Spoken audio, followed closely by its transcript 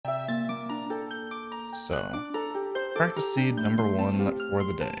So, practice seed number 1 for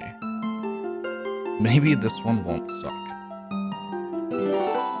the day. Maybe this one won't suck.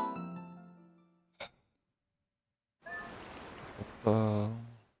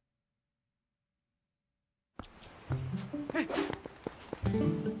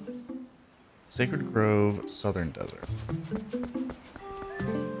 Sacred Grove, Southern Desert.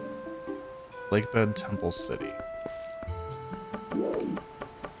 Lakebed Temple City.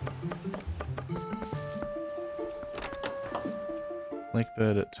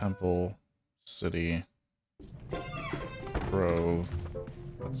 Lakebed Temple City. Grove.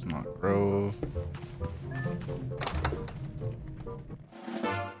 That's not Grove.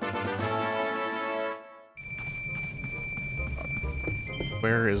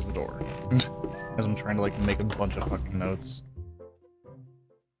 Where is the door? As I'm trying to like make a bunch of fucking notes.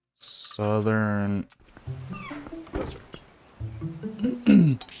 Southern Desert.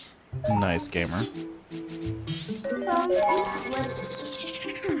 Nice, gamer.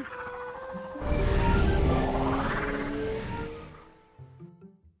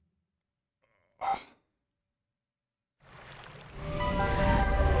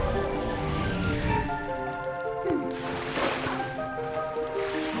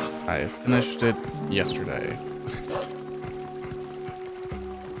 I finished it yesterday.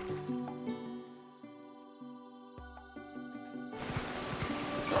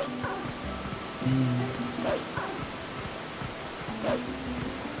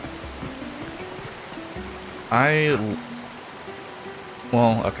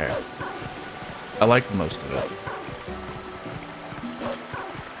 Well, okay. I liked most of it.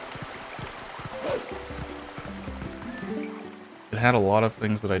 It had a lot of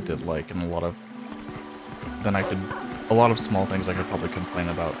things that I did like, and a lot of small things I could probably complain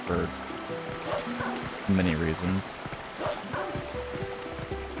about for many reasons.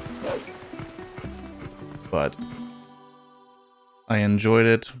 But I enjoyed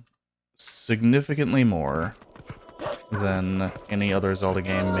it significantly more than any other Zelda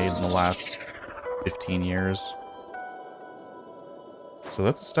game made in the last 15 years. So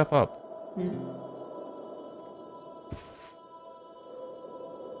that's a step up.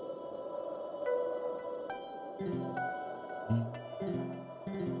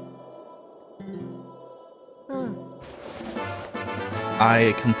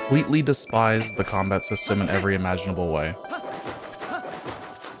 I completely despise the combat system in every imaginable way.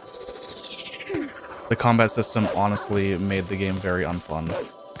 The combat system honestly made the game very unfun.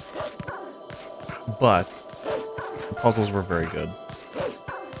 But the puzzles were very good.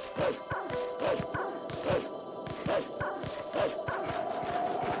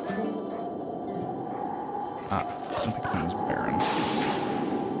 Snoopy Queen's barren.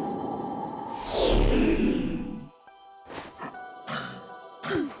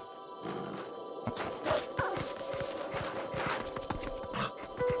 That's fine.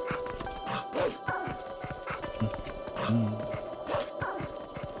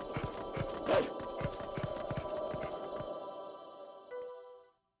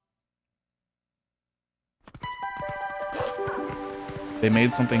 They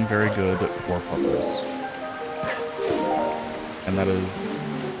made something very good for puzzles. And that is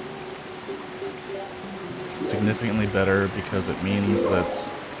significantly better because it means that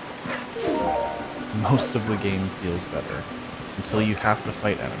most of the game feels better until you have to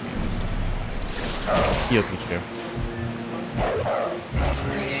fight enemies. Kyokichu.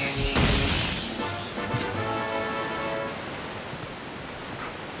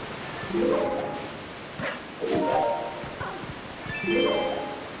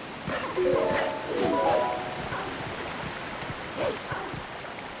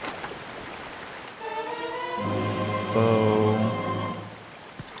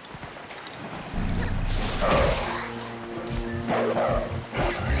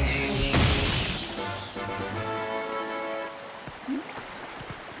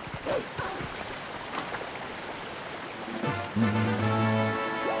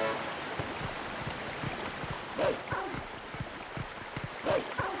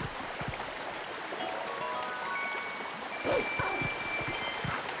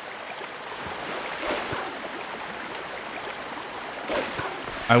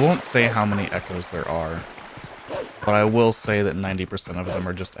 I won't say how many echoes there are, but I will say that 90% of them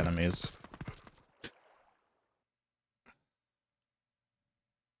are just enemies.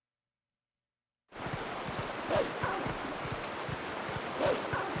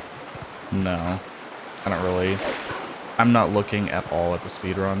 No, I don't really. I'm not looking at all at the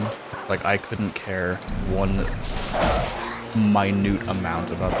speedrun. Like, I couldn't care one minute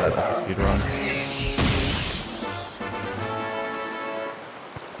amount about that as a speedrun.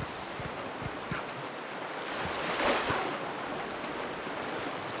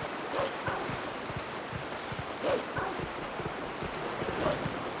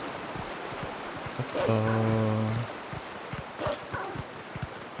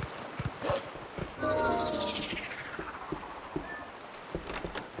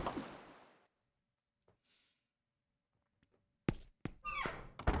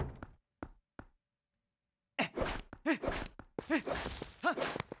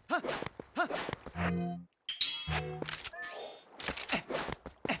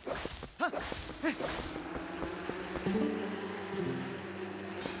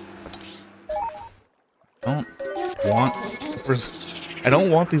 I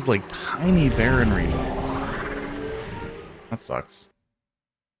don't want these, like, tiny barren regions. That sucks.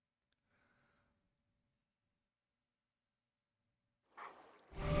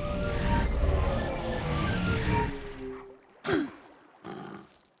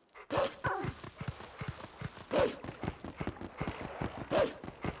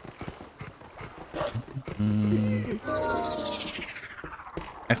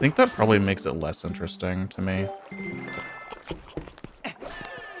 I think that probably makes it less interesting to me.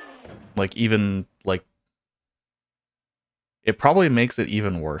 Like, even, like... It probably makes it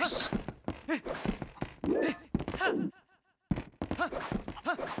even worse.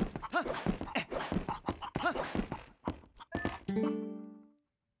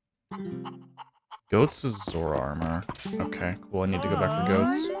 Goats is Zora armor. Okay, cool. I need to go back for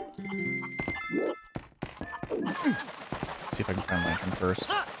goats. See if I can find Lantern first.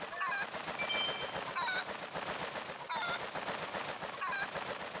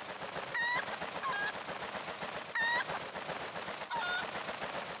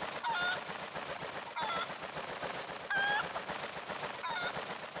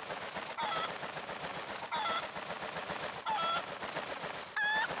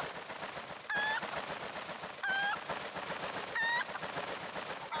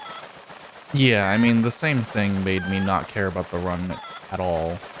 Yeah, I mean, the same thing made me not care about the run at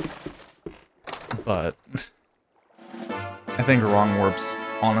all. But I think Wrong Warp's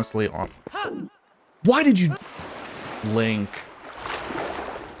honestly on... Why did you... Link.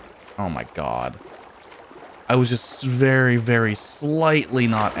 Oh my god. I was just very, very slightly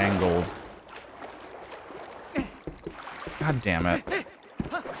not angled. God damn it.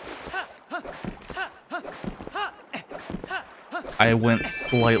 I went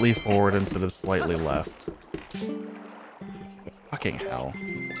slightly forward instead of slightly left. Fucking hell.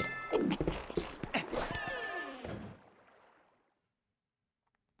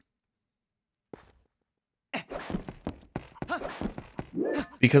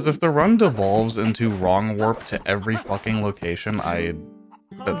 Because if the run devolves into Wrong Warp to every fucking location,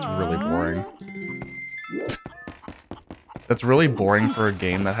 that's really boring. That's really boring for a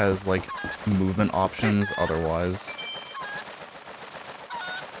game that has, like, movement options otherwise.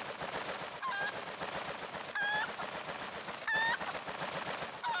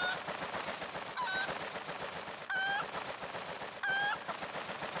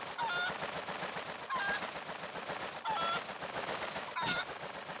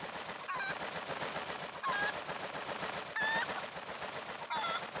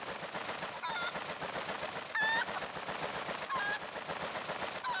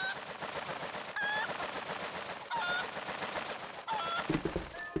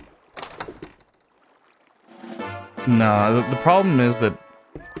 No, the problem is that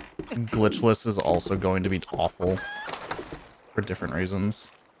Glitchless is also going to be awful for different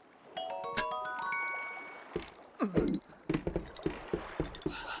reasons.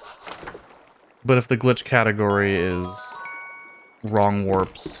 But if the glitch category is Wrong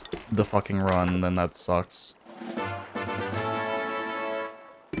Warps the fucking run, then that sucks.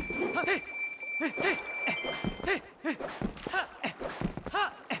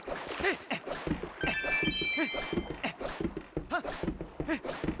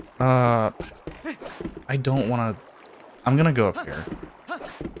 I don't want to... I'm gonna go up here.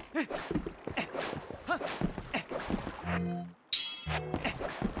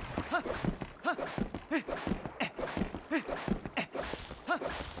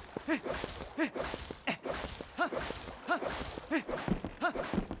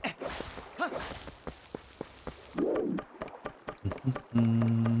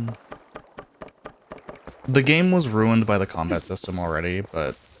 The game was ruined by the combat system already,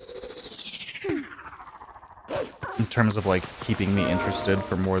 but in terms of, like, keeping me interested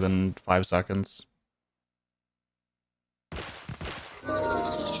for more than 5 seconds.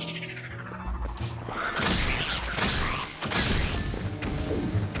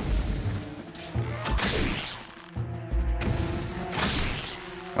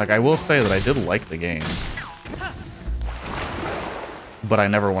 Like, I will say that I did like the game, but I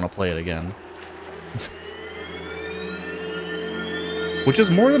never want to play it again. Which is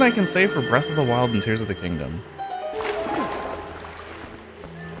more than I can say for Breath of the Wild and Tears of the Kingdom.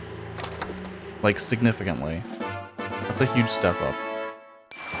 Like, significantly. That's a huge step up.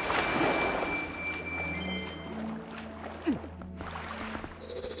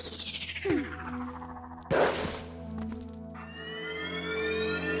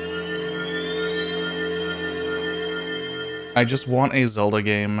 I just want a Zelda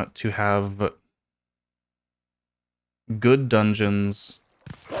game to have good dungeons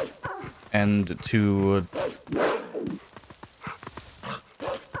and to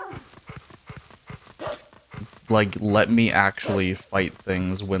like let me actually fight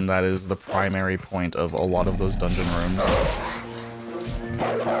things when that is the primary point of a lot of those dungeon rooms.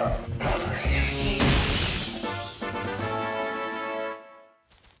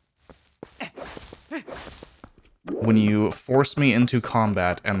 When you force me into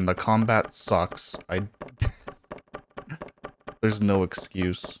combat and the combat sucks, there's no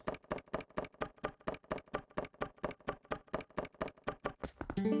excuse.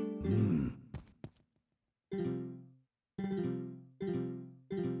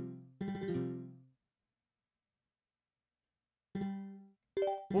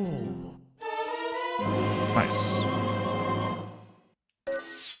 Nice.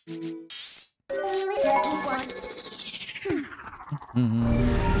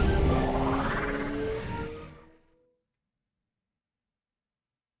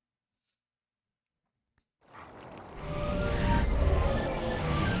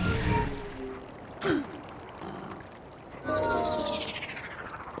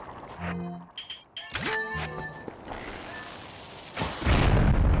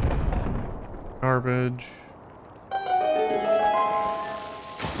 Garbage.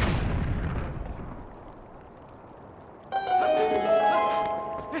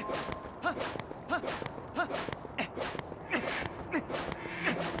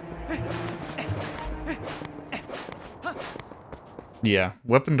 Yeah,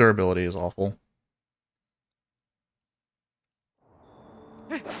 weapon durability is awful.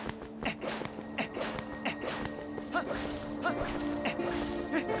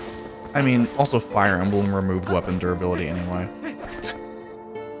 I mean, also Fire Emblem removed weapon durability anyway.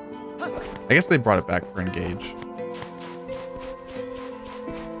 I guess they brought it back for Engage.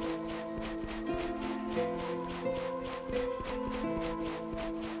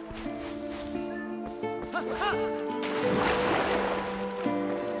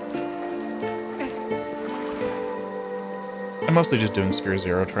 I'm mostly just doing Sphere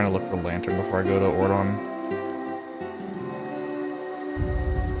Zero, trying to look for Lantern before I go to Ordon.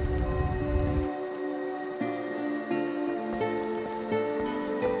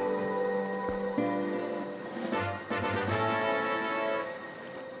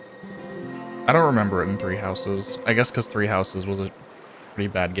 I don't remember it in Three Houses. I guess because Three Houses was a pretty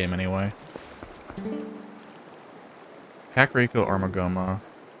bad game anyway. Kakariko Armagoma.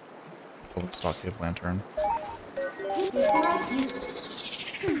 Oh, let's talk to Lantern.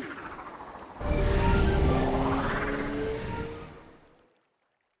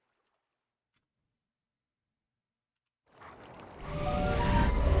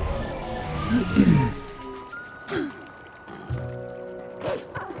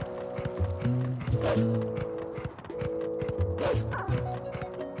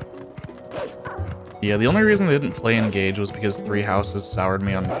 Yeah, the only reason I didn't play Engage was because Three Houses soured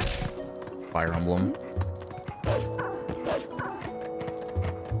me on Fire Emblem.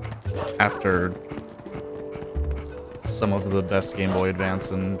 After some of the best Game Boy Advance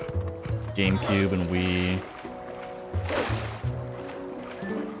and GameCube and Wii.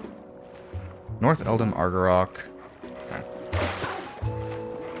 North Eldon Argarok. Okay.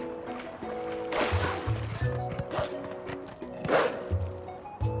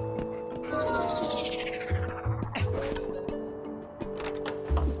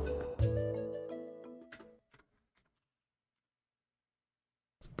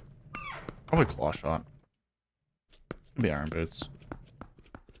 Probably Claw Shot. Maybe Iron Boots.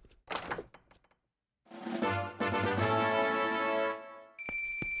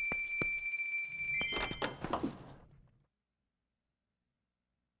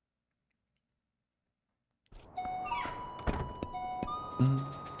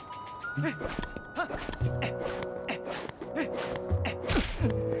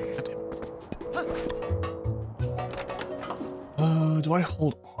 Do I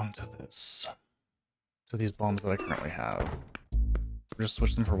hold on to this? To these bombs that I currently have? Or just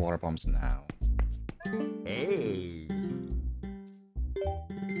switch them for water bombs now? Hey.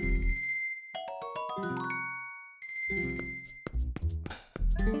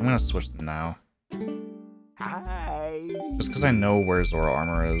 I'm gonna switch them now. Hi. Just because I know where Zora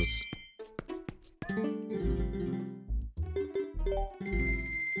armor is.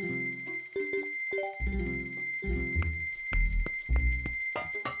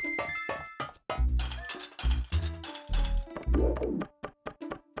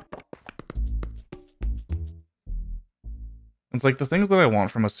 It's like the things that I want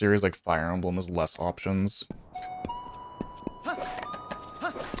from a series like Fire Emblem is less options.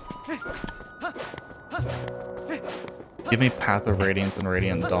 Give me Path of Radiance and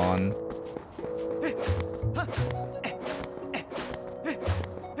Radiant Dawn.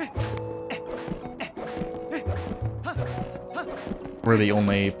 Where the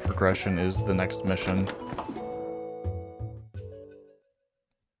only progression is the next mission.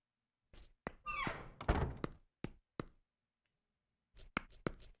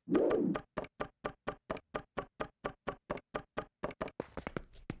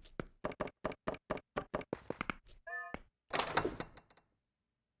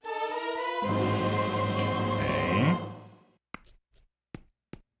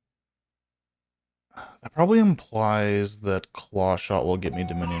 Probably implies that Claw Shot will get me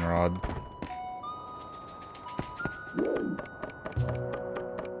Dominion Rod.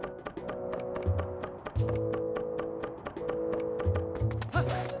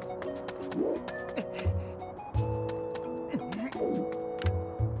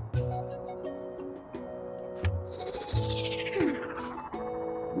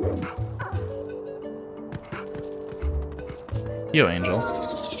 Yo, Angel.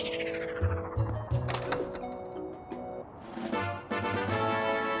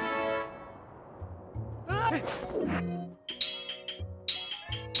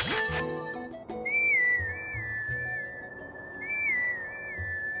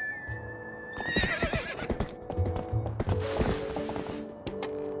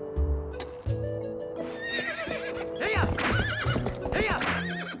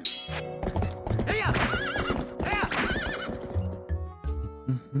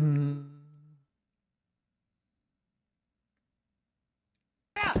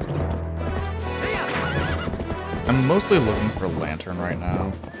 I'm mostly looking for a lantern right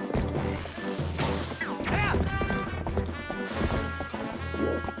now.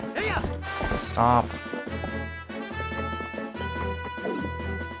 Stop.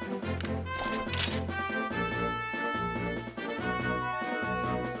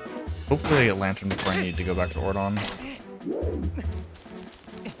 Hopefully I get lantern before I need to go back to Ordon.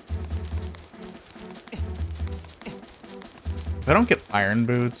 If I don't get iron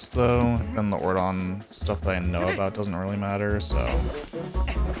boots, though, then the Ordon stuff that I know about doesn't really matter, so...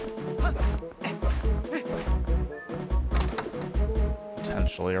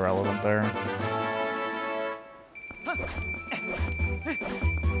 potentially irrelevant there.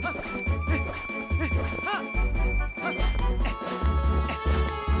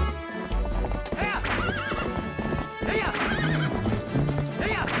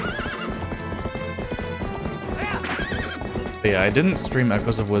 But yeah, I didn't stream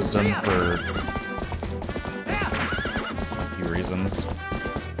Echoes of Wisdom for a few reasons.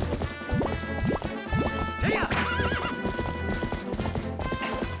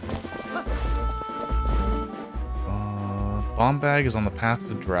 Bomb bag is on the path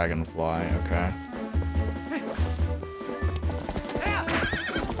to Dragonfly, okay.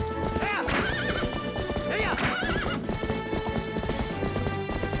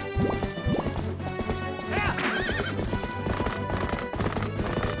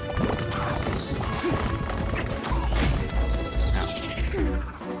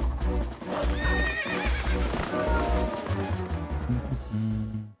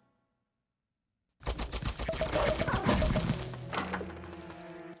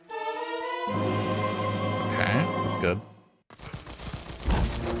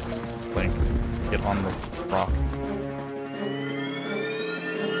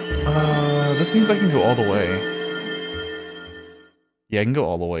 This means I can go all the way. Yeah, I can go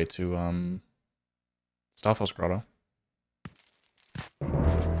all the way to, Stalfos Grotto.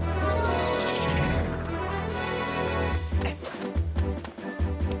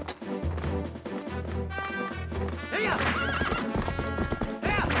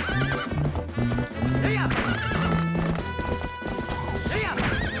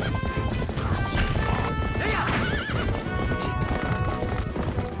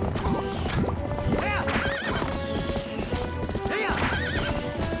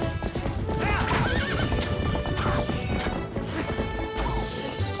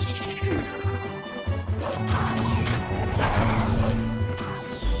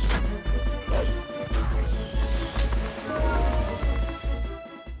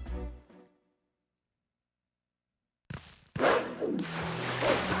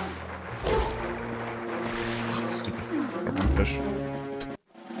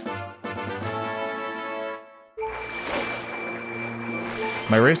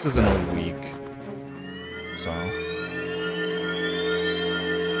 My race is in a week, so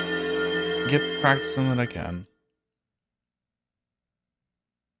get practicing that I can.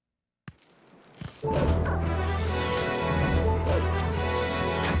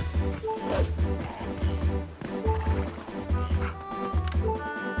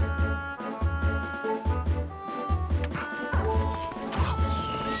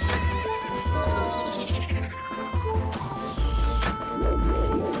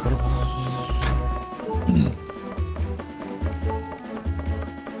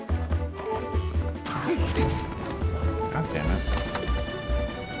 God damn it.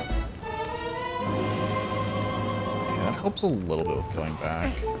 Okay, that helps a little bit with going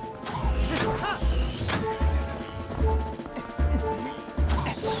back.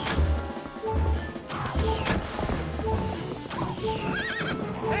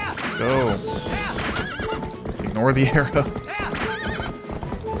 Go. Ignore the arrows.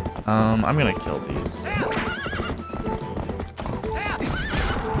 I'm gonna kill these.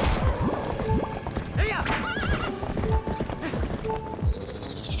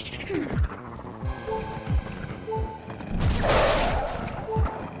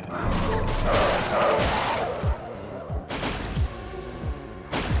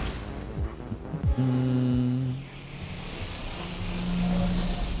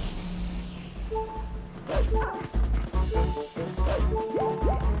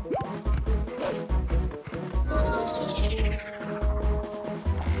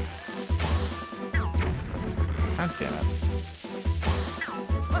 God damn it.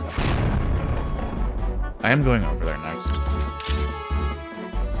 I am going over there next.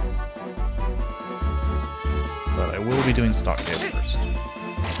 But I will be doing stock cave first.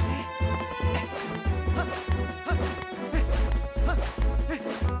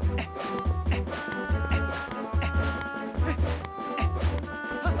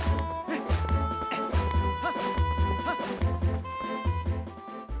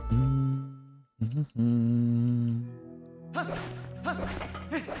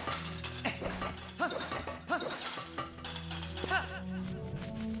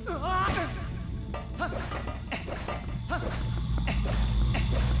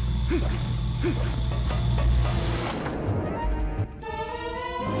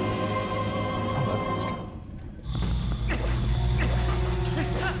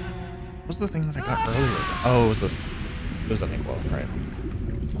 What was the thing that I got earlier? Oh, it was this. It was a Nicola, right?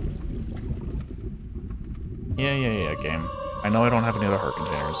 Yeah, game. I know I don't have any other heart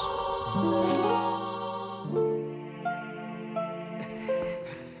containers.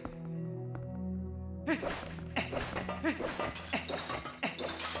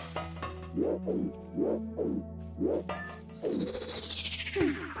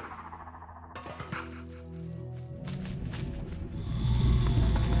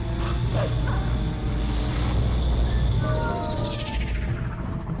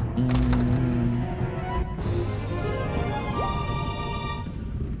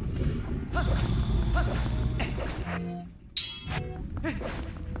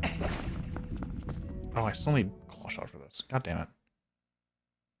 Oh, I still need claw shot for this. God damn it.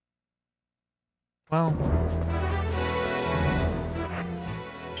 Well.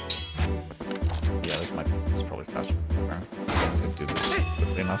 Yeah, this probably faster. Okay. Let's do this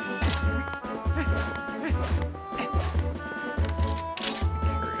quickly enough.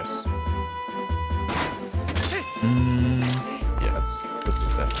 Curious. Yeah, this is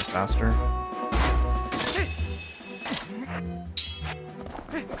definitely faster.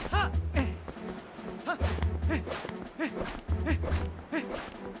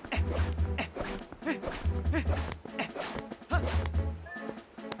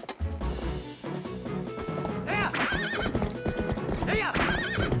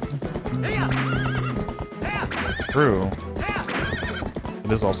 True.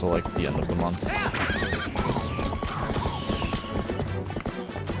 It is also like the end of the month.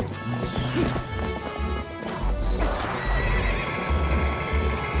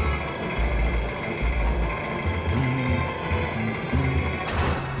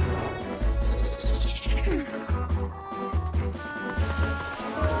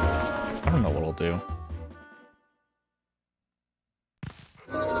 I don't know what I'll do.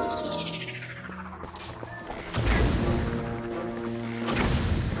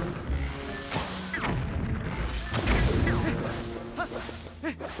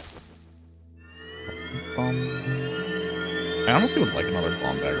 I honestly would like another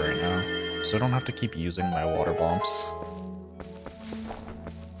bomb bag right now, so I don't have to keep using my water bombs.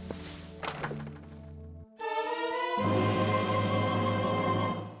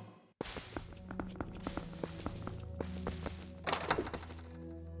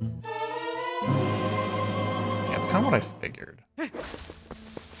 kind of what I figured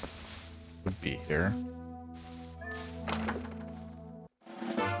would be here.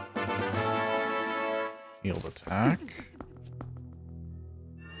 Shield attack.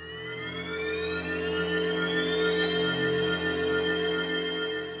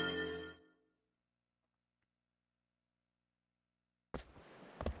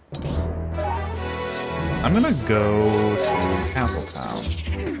 I'm gonna go to Castletown.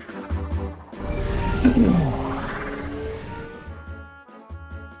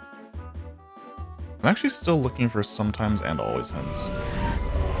 I'm actually still looking for sometimes and always hints.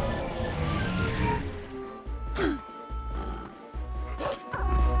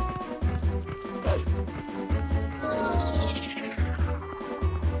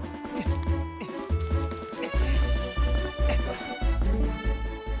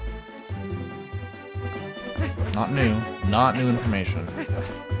 Not new information.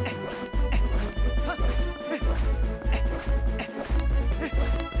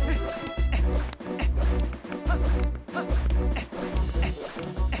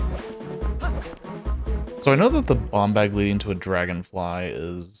 So I know that the bomb bag leading to a dragonfly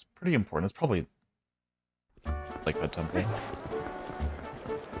is pretty important. It's probably like the temple.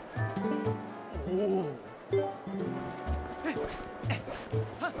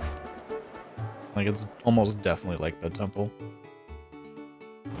 Like, it's almost definitely like the temple.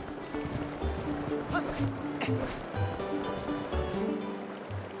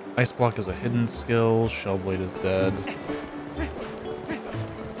 Ice block is a hidden skill. Shellblade is dead.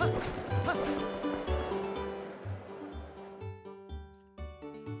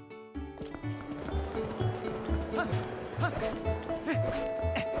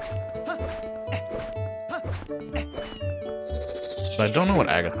 But I don't know what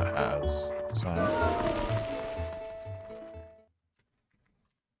Agatha has, so...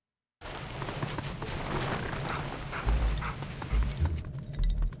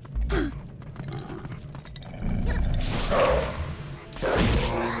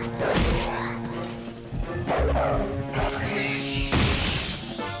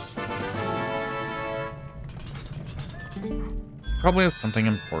 Probably has something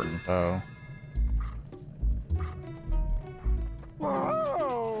important, though.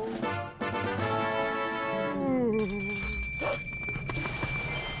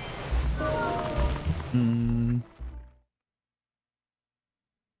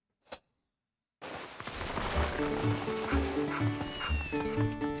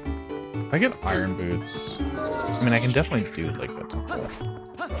 If I get iron boots, I mean, I can definitely do like the temple.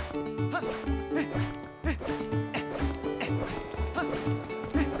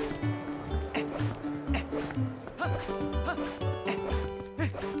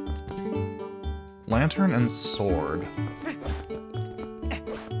 Lantern and sword.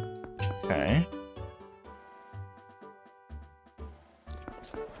 Okay.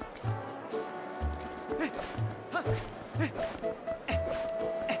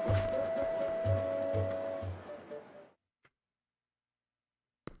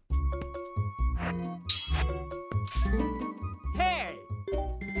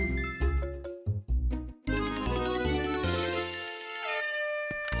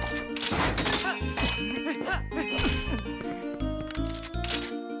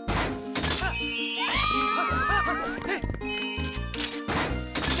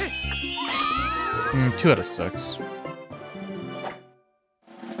 Two out of 6.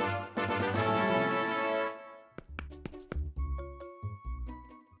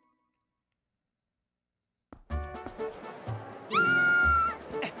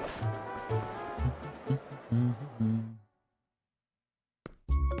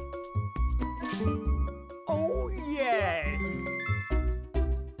 Oh, yeah!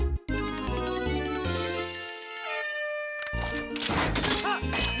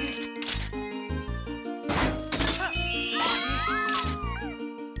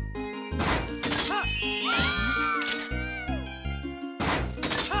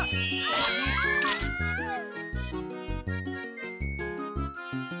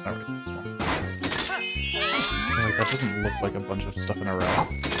 Alright, this one. Like, that doesn't look like a bunch of stuff in a row.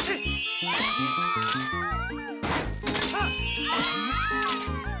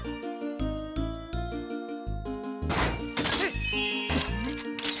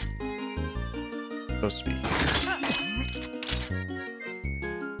 Supposed to be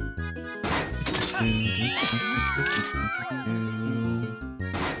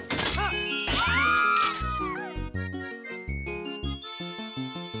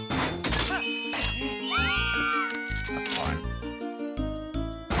That's fine.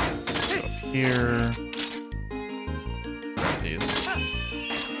 Go up here. Grab these.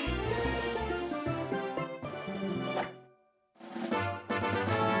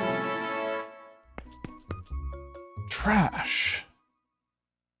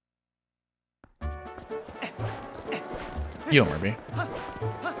 Yo, maybe.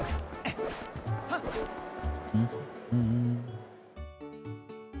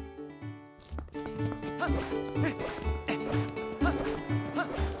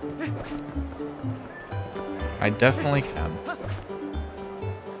 I definitely can.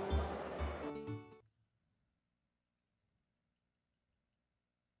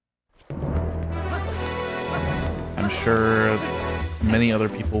 I'm sure many other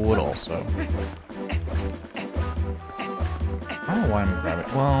people would also. I don't know why I'm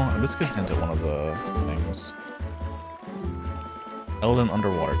grabbing. Well, this could hint at one of the things. Elden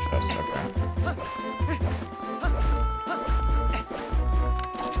underwater chest, okay.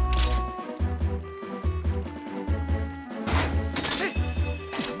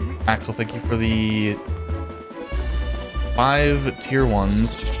 Axel, thank you for the 5 tier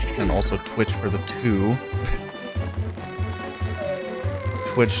 1s, and also Twitch for the 2.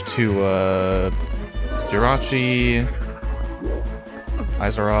 Twitch to, Jirachi,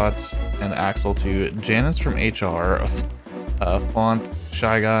 Izarat, and Axel to Janice from HR, Font,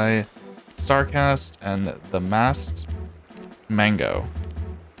 Shy Guy, Starcast, and the Masked Mango.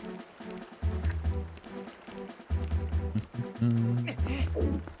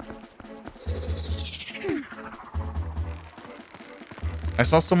 I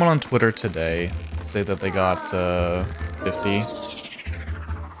saw someone on Twitter today say that they got 50.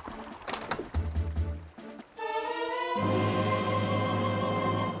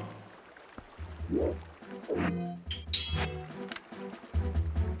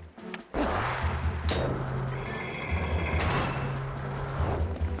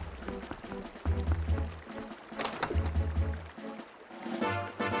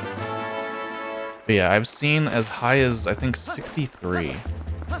 But yeah, I've seen as high as, I think, 63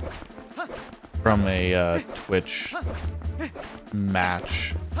 from a Twitch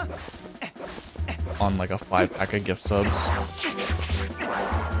match on like a 5-pack of gift subs.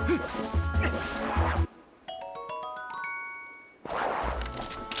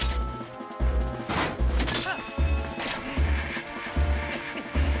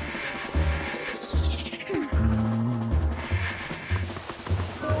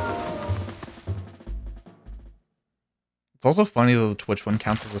 It's also funny that the Twitch one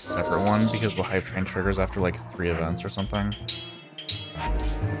counts as a separate one because the hype train triggers after like 3 events or something.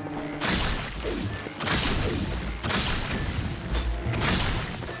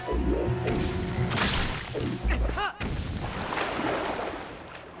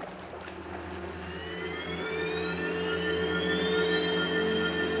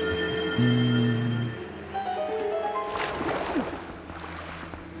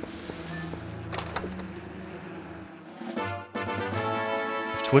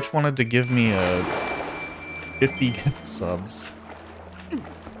 Twitch wanted to give me a 50 gift subs,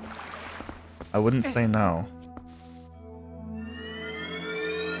 I wouldn't say no.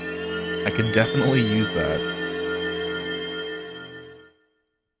 I could definitely use that.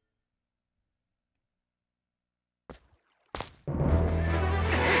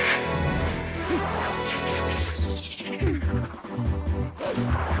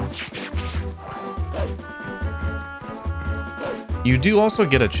 You do also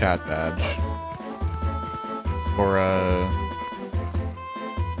get a chat badge for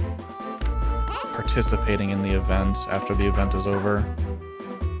participating in the event after the event is over.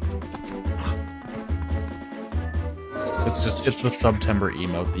 It's the September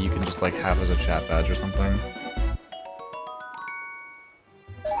emote that you can just like have as a chat badge or something.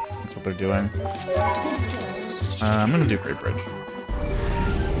 That's what they're doing. I'm gonna do Great Bridge.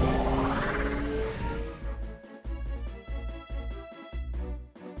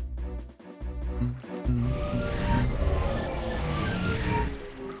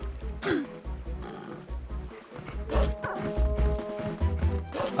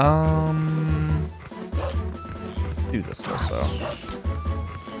 Do this also.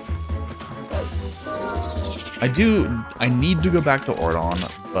 I need to go back to Ordon,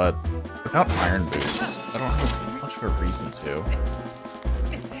 but without Iron Boots, I don't have much of a reason to.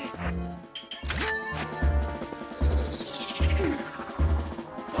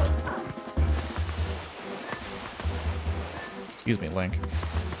 Excuse me, Link.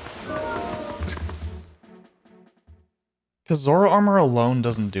 Because Zoro armor alone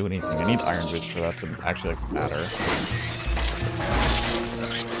doesn't do anything. I need Iron Boots for that to actually like, matter.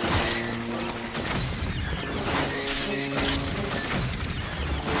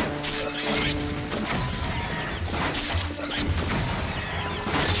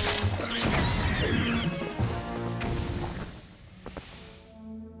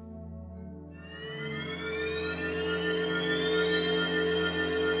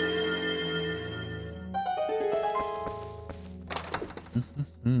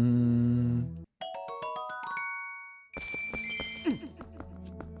 Mm.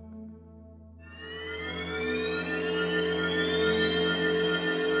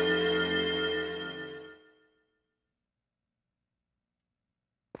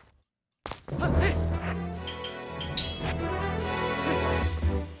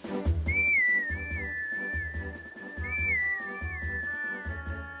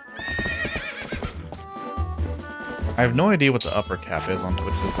 I have no idea what the upper cap is on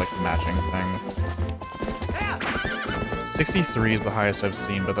Twitch's like matching thing. 63 is the highest I've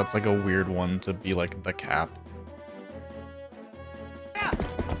seen, but that's like a weird one to be like the cap.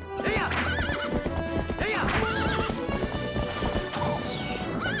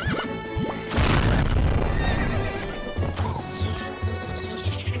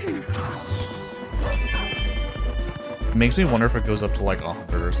 It makes me wonder if it goes up to like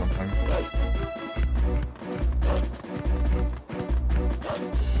 100 or something.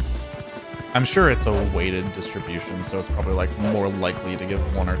 I'm sure it's a weighted distribution, so it's probably like more likely to give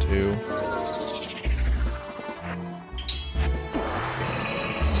 1 or 2.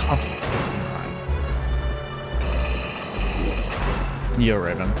 It stops at 69. Yo,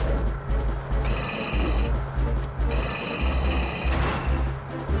 Raven.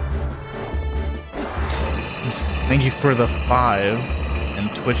 Thank you for the 5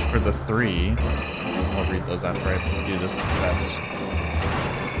 and Twitch for the 3. I'll read those after I do this test.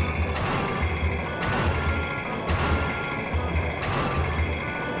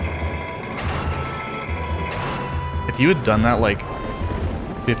 If you had done that like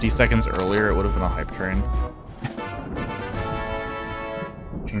 50 seconds earlier, it would have been a hype train.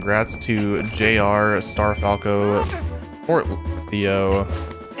 Congrats to JR, Starfalco, Fort Theo,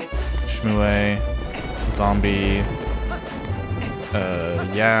 Shmue, Zombie,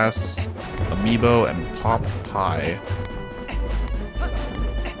 Yas, Amiibo, and Pop Pie.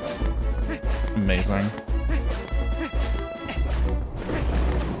 Amazing.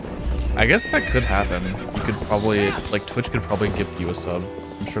 I guess that could happen. You could probably, like, Twitch could probably gift you a sub.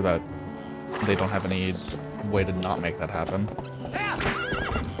 I'm sure that they don't have any way to not make that happen.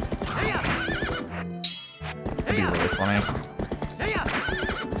 That'd be really funny.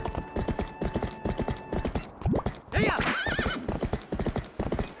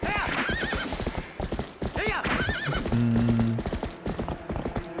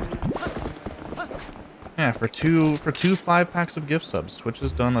 Yeah, for two 5-packs of gift subs, Twitch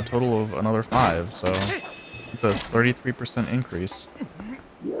has done a total of another 5, so it's a 33% increase.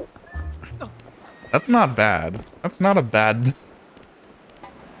 That's not bad. That's not a bad...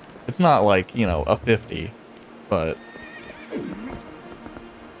 It's not like, you know, a 50, but...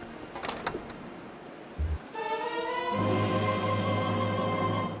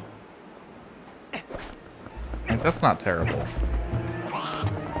 Like, that's not terrible.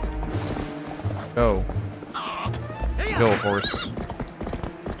 Go. Go, horse.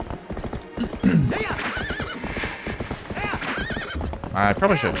 I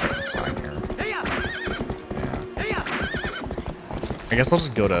probably should have checked the sign here. Yeah. I guess I'll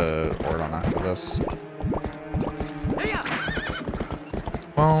just go to Ordon after this.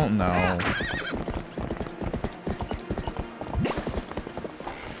 Well, no. I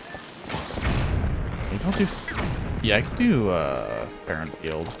don't do... Yeah, I could do,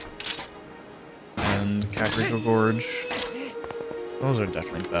 Farrenfield. And Kakariko Gorge. Those are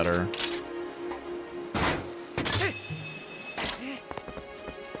definitely better.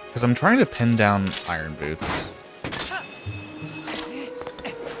 Because I'm trying to pin down Iron Boots.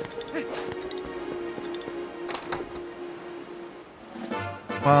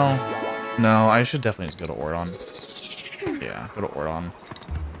 Well, no, I should definitely just go to Ordon. Yeah, go to Ordon.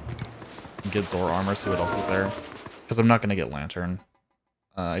 Get Zor armor, see what else is there. Because I'm not going to get Lantern.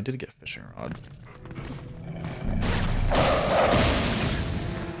 I did get Fishing Rod.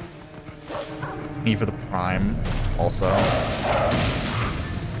 Me for the Prime, also.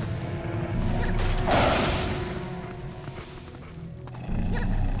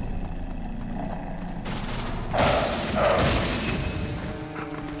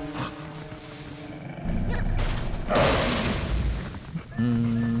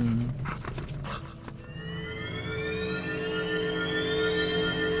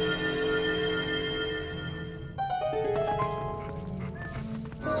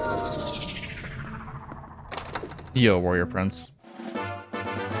 Yo, Warrior Prince.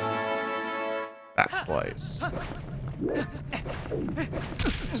 Backslice.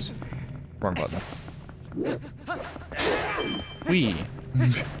 Wrong button. Wee.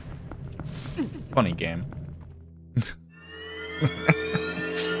 Funny game.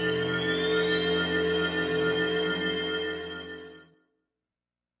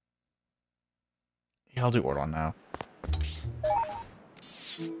 I'll do Ordon now.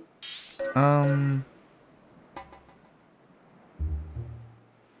 I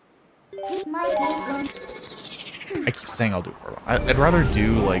keep saying I'll do Ordon. I'd rather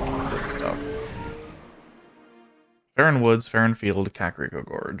do, like, this stuff. Farron Woods, Farron Field, Kakariko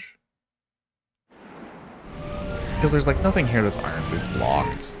Gorge. Because there's, like, nothing here that's Iron Boots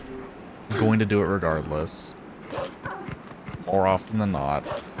locked. I'm going to do it regardless. More often than not.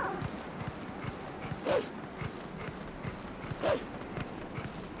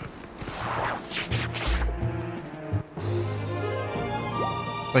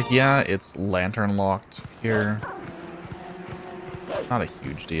 It's like, yeah, it's lantern locked here. Not a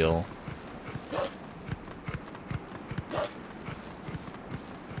huge deal.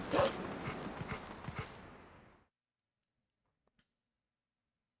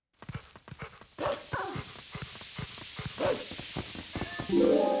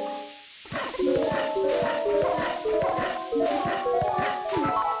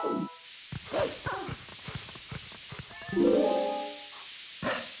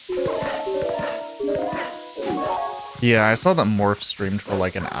 Yeah, I saw that Morph streamed for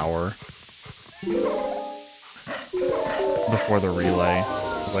like an hour before the relay.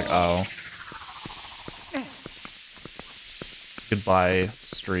 I was like, oh. Goodbye,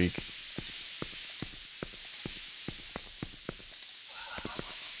 streak.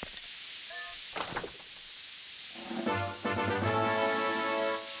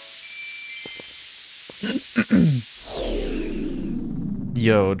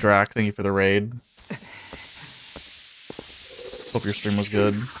 Yo, Drac, thank you for the raid. Hope your stream was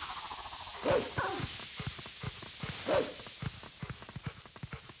good.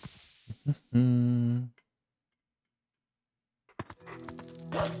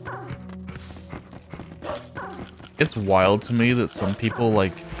 It's wild to me that some people,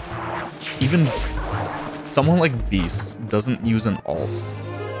 like, even someone like Beast doesn't use an alt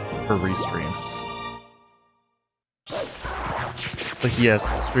for restreams. It's like,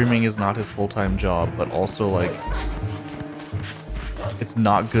 yes, streaming is not his full-time job, but also, like, it's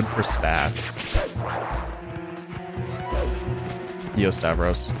not good for stats. Yo,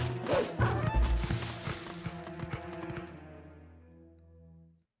 Stavros.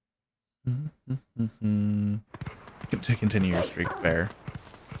 To continue your streak, fair.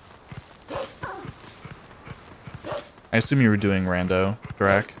 I assume you were doing Rando,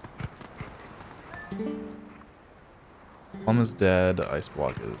 Drac. Plum is dead, Ice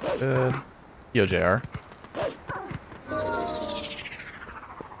Block is dead. Yo, JR.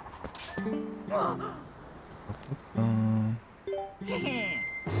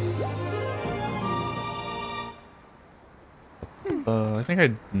 I think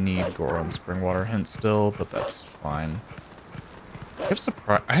I need Goron Springwater Hint still, but that's fine. I'm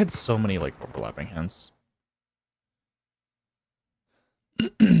surprised. I had so many, like, overlapping hints.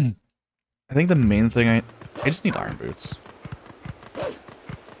 I think the main thing I just need Iron Boots.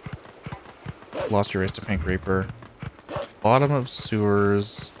 Lost your race to Pink Reaper. Bottom of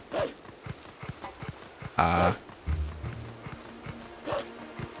sewers. Yeah,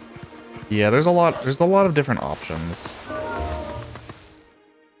 there's a lot of different options.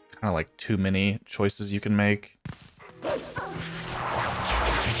 Kind of like too many choices you can make.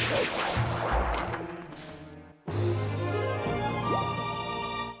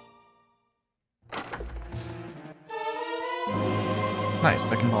 Nice,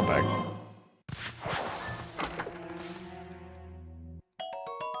 second bomb bag.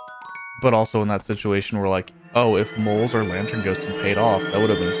 But also in that situation where, like, oh, if Moles or Lantern Ghost had paid off, that would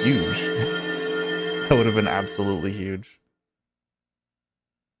have been huge. That would have been absolutely huge.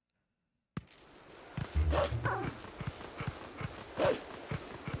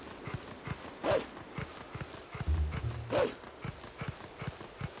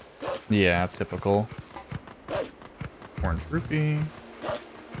 Yeah, typical. Orange Rupee.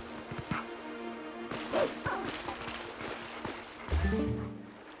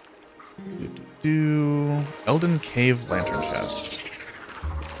 Elden Cave Lantern Chest.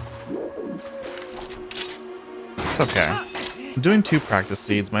 It's okay. I'm doing 2 practice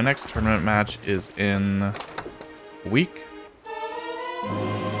seeds. My next tournament match is in a week.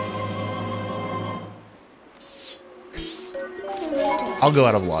 I'll go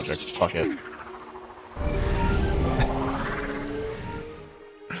out of logic. Fuck it.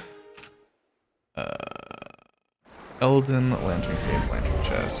 Elden Lantern Cave Lantern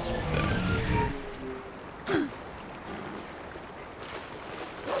Chest.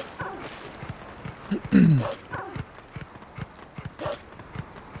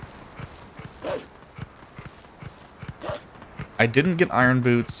 I didn't get Iron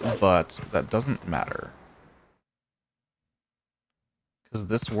Boots, but that doesn't matter.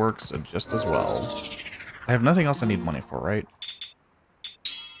 this works just as well. I have nothing else I need money for, right?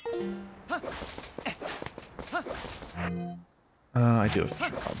 I do have a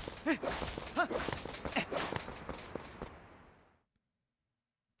job.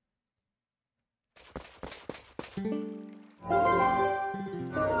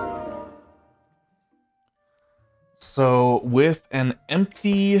 So, with an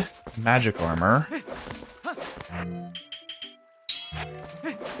empty magic armor,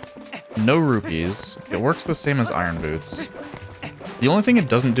 no rupees, it works the same as iron boots. The only thing it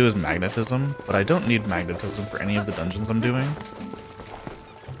doesn't do is magnetism, but I don't need magnetism for any of the dungeons I'm doing.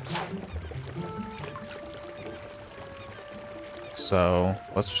 So,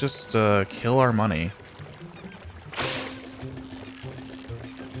 let's just kill our money.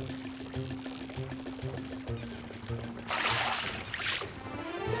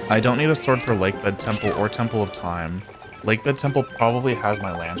 I don't need a sword for Lakebed Temple or Temple of Time. Lakebed Temple probably has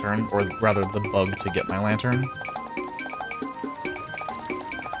my lantern, or rather the bug to get my lantern.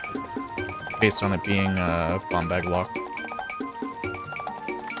 Based on it being bomb bag locked.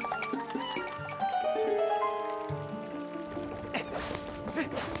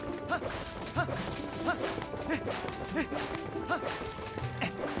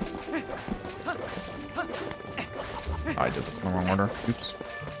 Oh, I did this in the wrong order. Oops.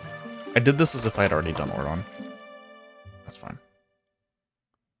 I did this as if I had already done Ordon. That's fine.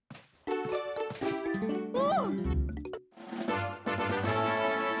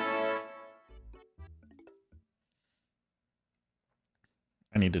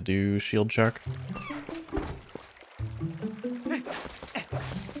 I need to do shield check.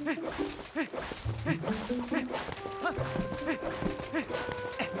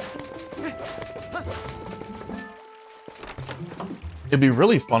 It'd be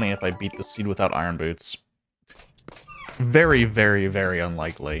really funny if I beat the seed without iron boots. Very, very, very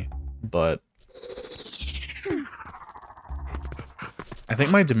unlikely, but I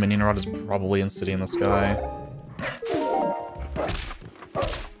think my Dominion Rod is probably in City in the Sky.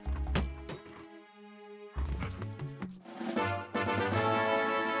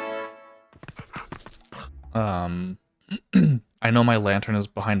 I know my lantern is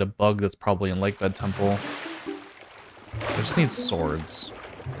behind a bug that's probably in Lakebed Temple. I just need swords.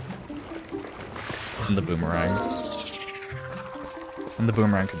 And the boomerang. And the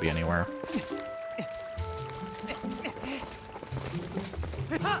boomerang could be anywhere.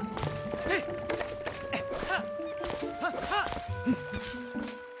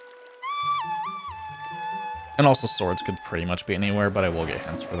 And also swords could pretty much be anywhere, but I will get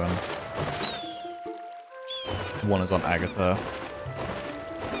hints for them. One is on Agatha.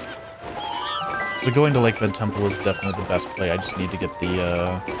 So going to Lakebed Temple is definitely the best play. I just need to get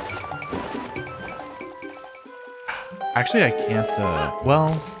the, Actually, I can't,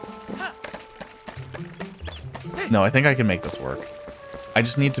 well... No, I think I can make this work. I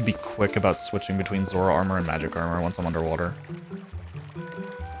just need to be quick about switching between Zora armor and magic armor once I'm underwater.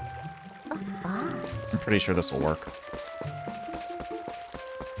 I'm pretty sure this will work.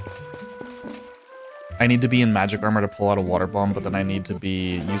 I need to be in magic armor to pull out a water bomb, but then I need to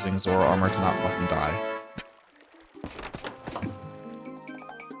be using Zora armor to not fucking die.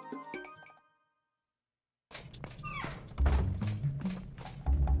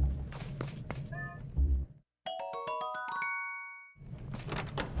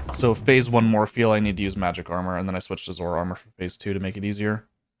 So phase 1 Morpheal, I need to use magic armor, and then I switch to Zora armor for phase 2 to make it easier.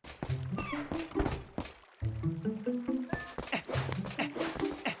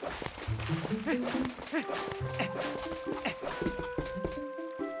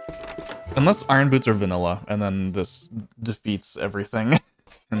 Unless iron boots are vanilla, and then this defeats everything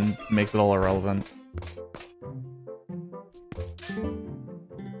and makes it all irrelevant.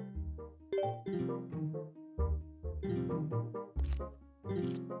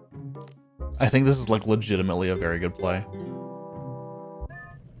 I think this is like legitimately a very good play.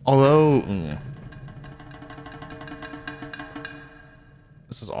 Although,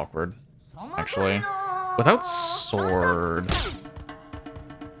 this is awkward, actually. Without sword.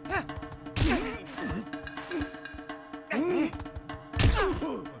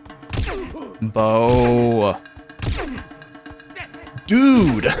 Bow.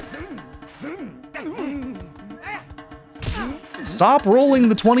 Dude! Stop rolling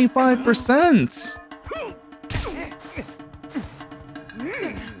the 25%!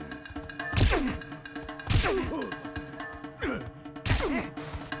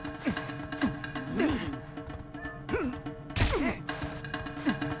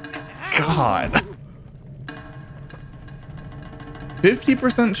 God.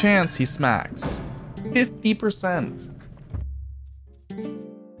 50% chance he smacks. 50%.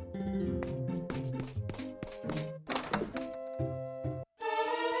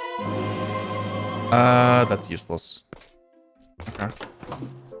 That's useless. Okay.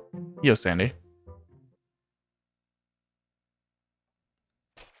 Yo, Sandy.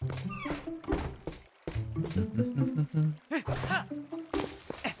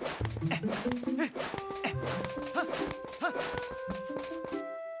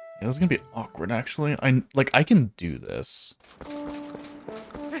 Yeah, this is gonna be awkward, actually. I can do this.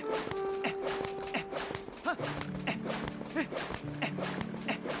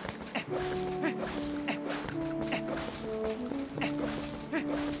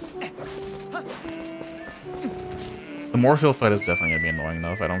 The Morphle fight is definitely gonna be annoying,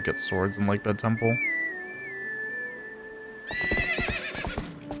 though, if I don't get swords in Lakebed Temple.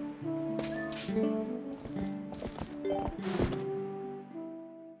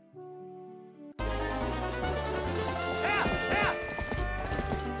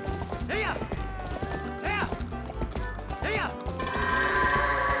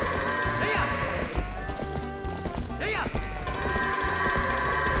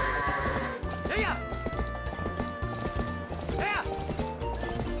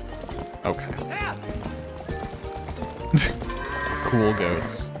 Cool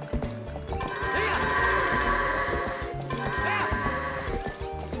goats.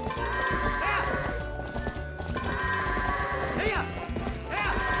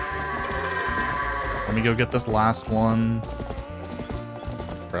 Let me go get this last one.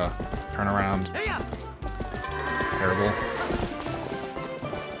 Bruh, turn around. Terrible.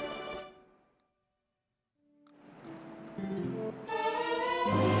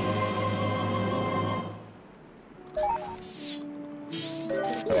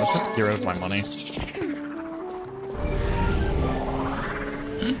 Let's just get rid of my money.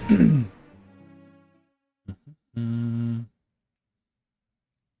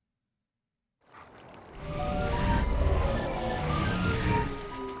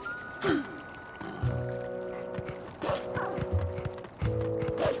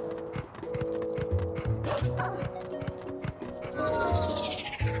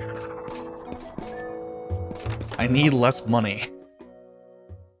 I need less money.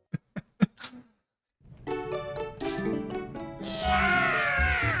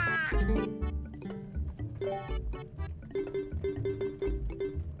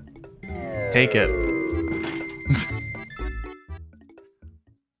 Take it.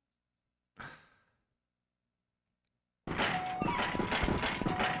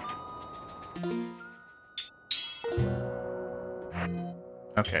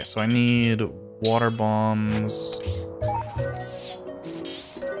 Okay, so I need water bombs.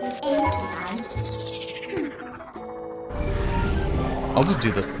 I'll just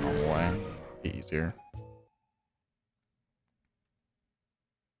do this the normal way. Be easier.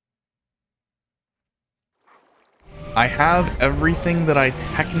 I have everything that I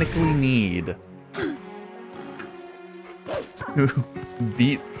technically need to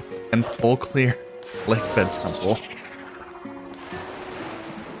beat and full clear Lakebed Temple.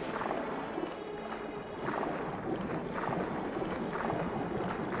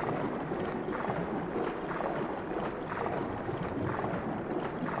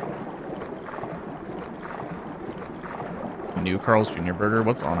 New Carl's Jr. Burger,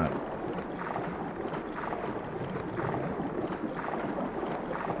 what's on it?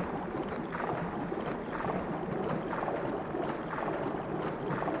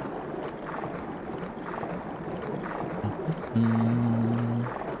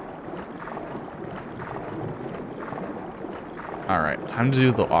 Alright, time to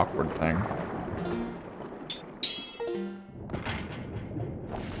do the awkward thing.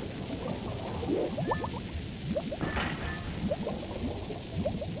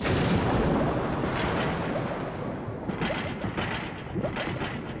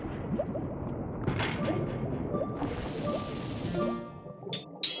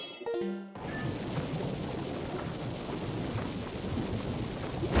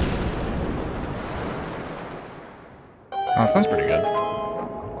 Oh, that sounds pretty good.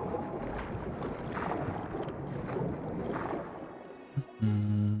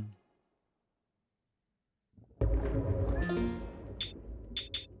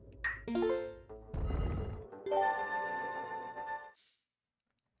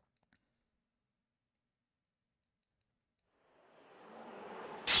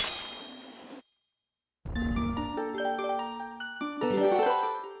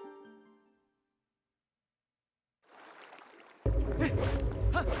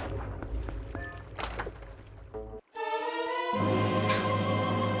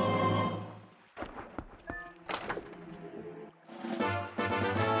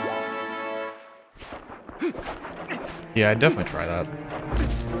 Yeah, I'd definitely try that.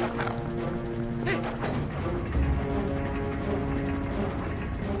 Ow.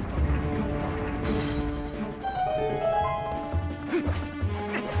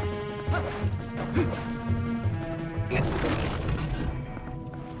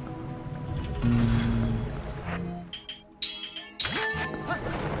 Mm.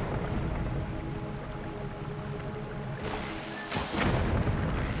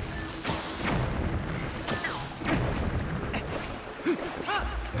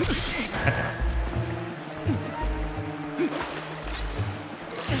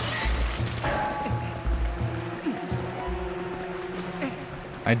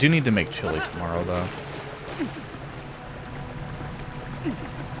 I do need to make chili tomorrow, though.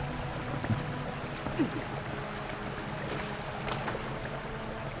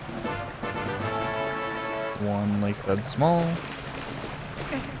 One lake bed small.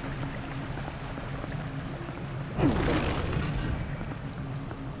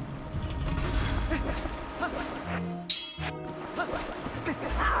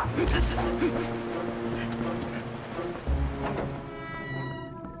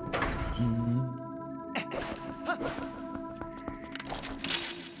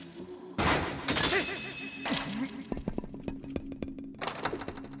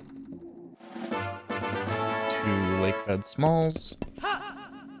 Bed smalls.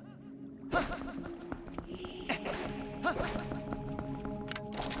 Oh,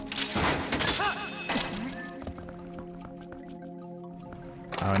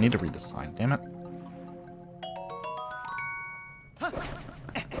 I need to read the sign, damn it.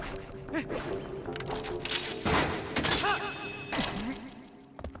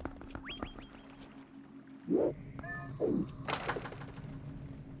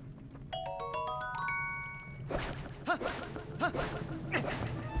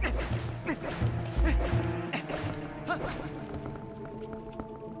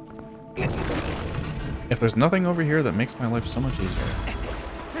 If there's nothing over here that makes my life so much easier.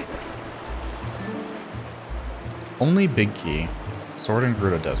 Only big key. Sword and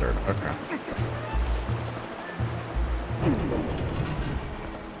Gerudo Desert. Okay.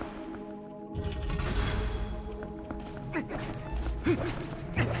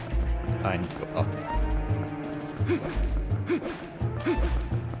 I need to go up.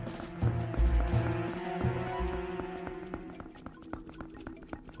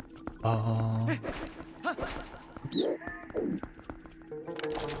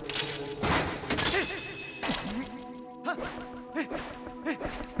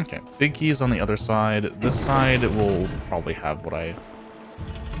 Okay, big key is on the other side. This side will probably have what I...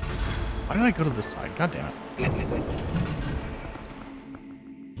 Why did I go to this side? God damn it.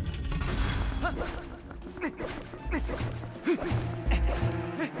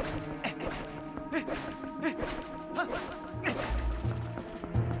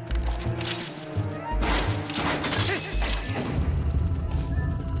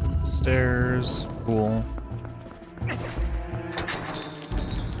 Stairs, cool.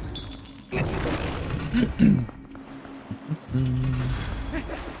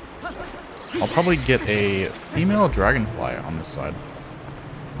 I'll probably get a female dragonfly on this side.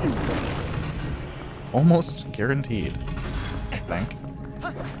 Almost guaranteed, I think.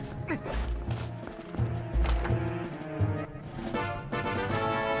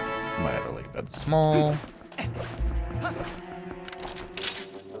 My other lake bed's small.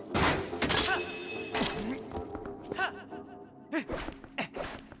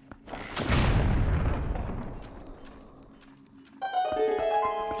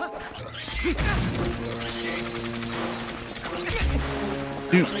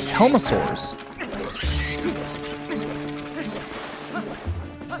 Dude, Helmosaurs.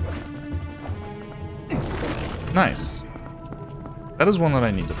 Nice. That is one that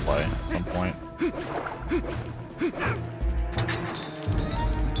I need to play at some point.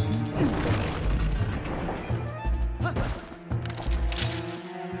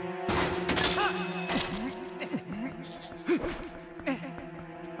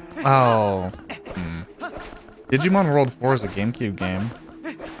 Oh. Digimon World 4 is a GameCube game.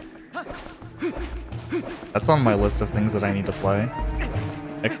 That's on my list of things that I need to play.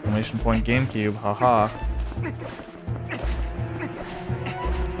 Exclamation point GameCube, haha.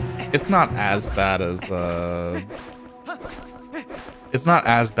 It's not as bad as, it's not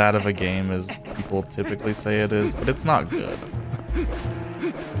as bad of a game as people typically say it is, but it's not good.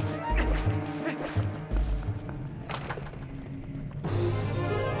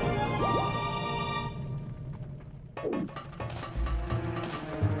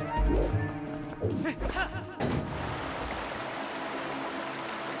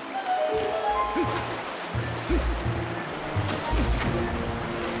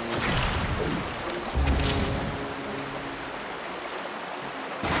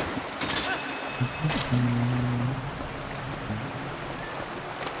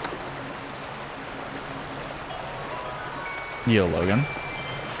 Yo, Logan.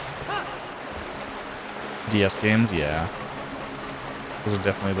 DS games, yeah. Those are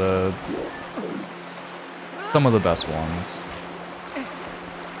definitely some of the best ones.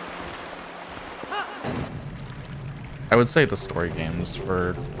 I would say the story games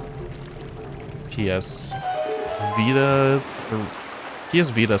for PS Vita, or PS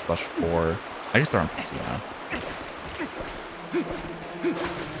Vita /4. I guess they're on PC now.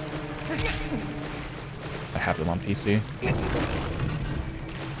 I have them on PC.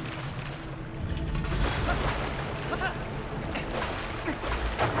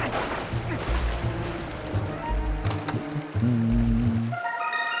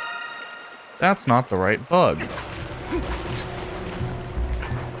 That's not the right bug.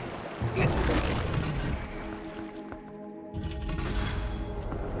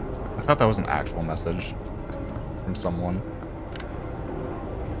 I thought that was an actual message from someone.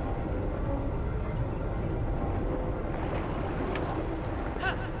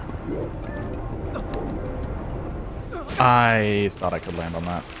 I thought I could land on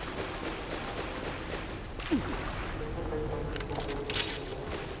that.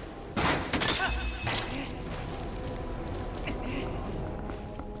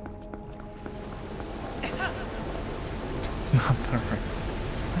 It's not the right.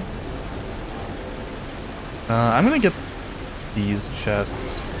 I'm gonna get these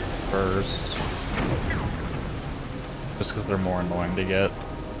chests first, just because they're more annoying to get.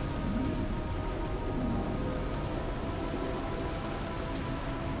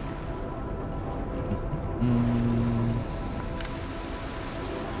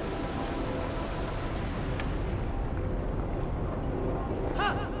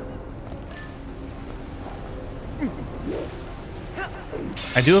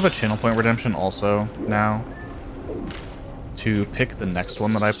 I do have a channel point redemption also now to pick the next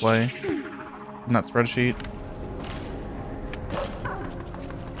one that I play in that spreadsheet.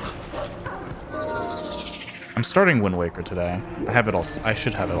 I'm starting Wind Waker today. I have it all. I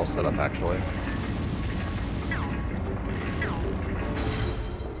should have it all set up actually.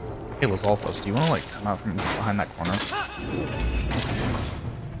 Hey, Lizalfos, do you want to like come out from behind that corner?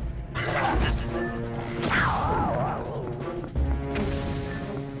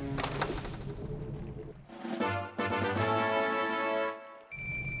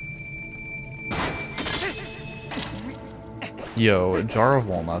 Yo, a jar of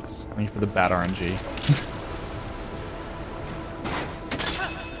walnuts. Thank you for the bad RNG.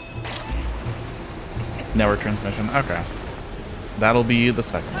 Network transmission. Okay. That'll be the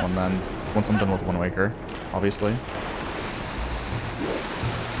second one then, once I'm done with Wind Waker, obviously.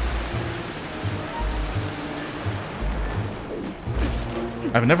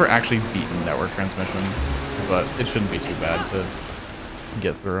 I've never actually beaten network transmission, but it shouldn't be too bad to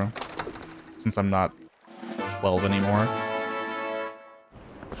get through, since I'm not 12 anymore.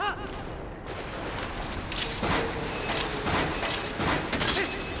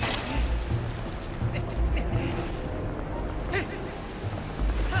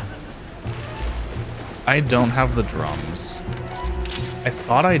 I don't have the drums. I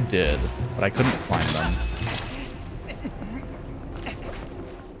thought I did, but I couldn't find them.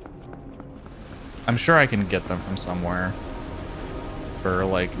 I'm sure I can get them from somewhere for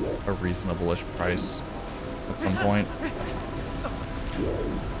like a reasonable-ish price at some point.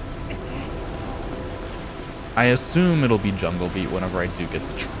 I assume it'll be Jungle Beat whenever I do get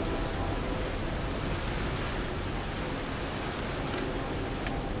the drums.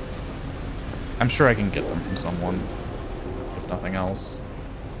 I'm sure I can get them from someone, if nothing else.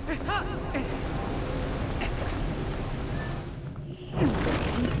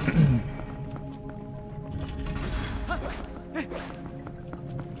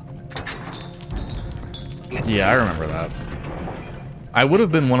 Yeah, I remember that. I would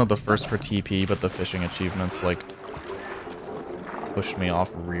have been one of the first for TP, but the fishing achievements, like, pushed me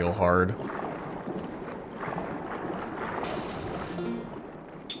off real hard.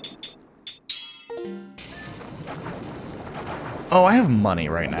 Oh, I have money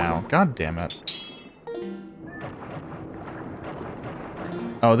right now. God damn it.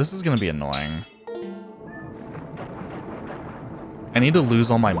 Oh, this is gonna be annoying. I need to lose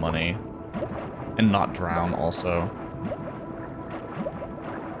all my money. And not drown, also.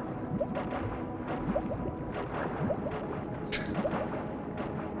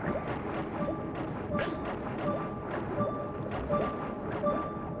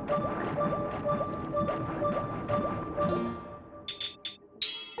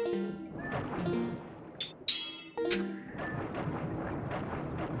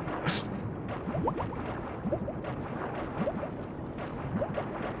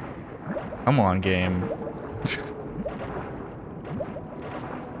 Come on, game.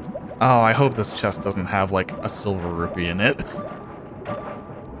 Oh, I hope this chest doesn't have, like, a silver rupee in it.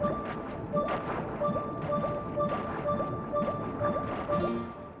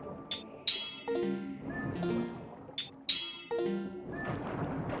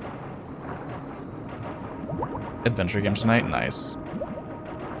 Adventure game tonight? Nice.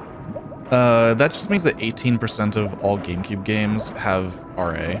 That just means that 18% of all GameCube games have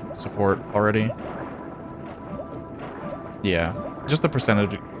RA support already. Yeah, just the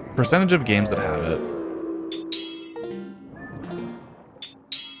percentage of games that have it.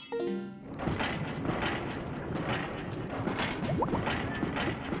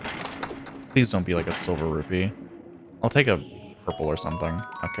 Please don't be like a silver rupee. I'll take a purple or something.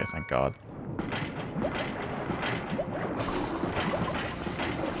 Okay, thank God.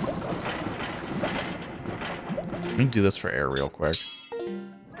 Let me do this for air real quick.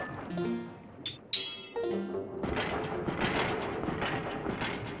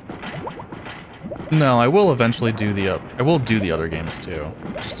 No, I will eventually do the other games too.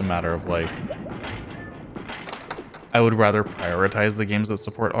 Just a matter of like, I would rather prioritize the games that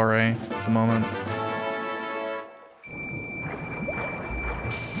support RA at the moment.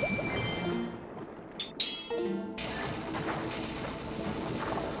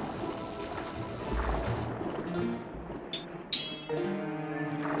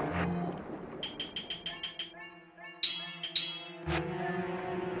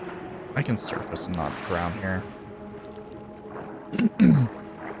 I can surface and not drown here.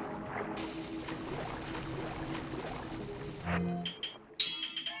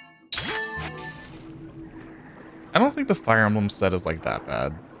 I don't think the Fire Emblem set is like that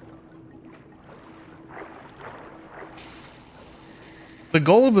bad. The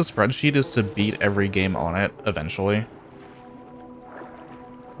goal of the spreadsheet is to beat every game on it eventually.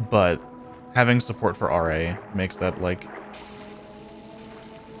 But having support for RA makes that like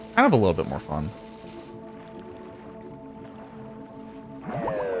kind of a little bit more fun.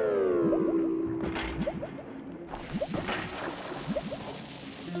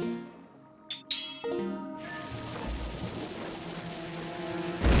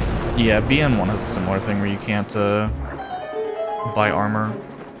 Yeah, BN1 has a similar thing where you can't buy armor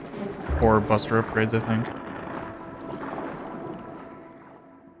or buster upgrades, I think.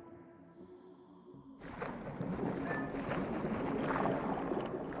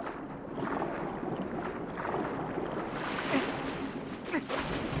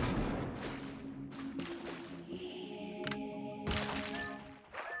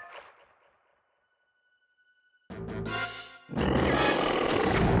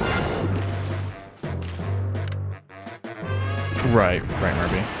 Right,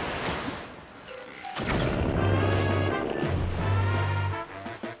 Murphy.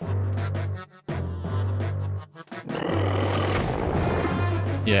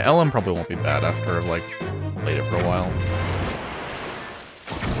 Yeah, LM probably won't be bad after I've, like, played it for a while.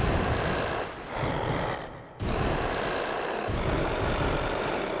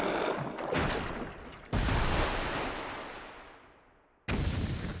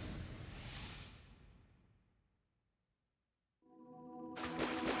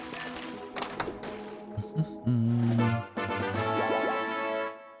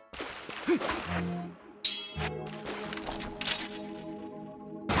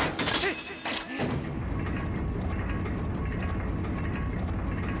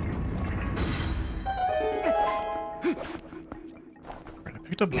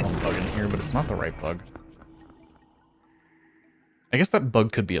 Up one bug in here, but it's not the right bug. I guess that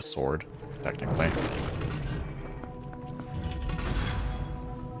bug could be a sword, technically.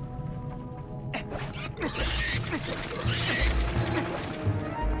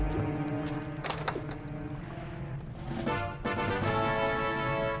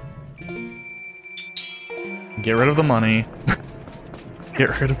 Get rid of the money.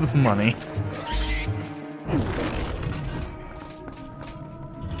 Get rid of the money.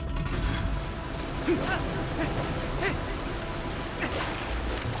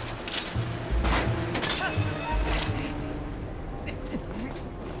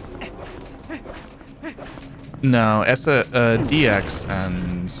 No, DX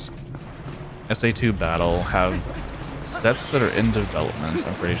and SA2 Battle have sets that are in development,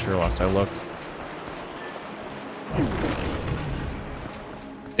 I'm pretty sure, last I looked.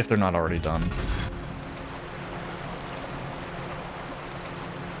 If they're not already done.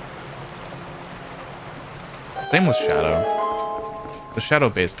 Same with Shadow. The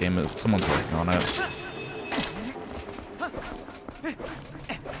Shadow-based game, someone's working on it.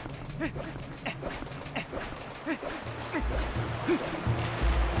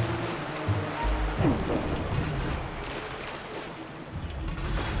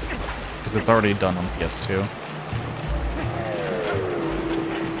 because it's already done on PS2.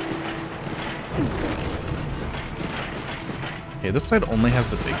 Okay, this side only has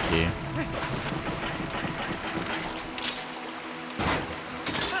the big key.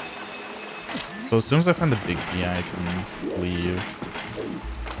 So as soon as I find the big key, I can leave.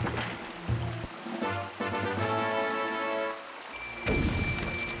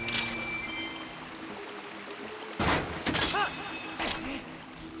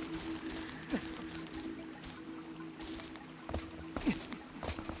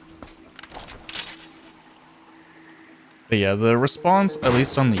 But yeah, the response, at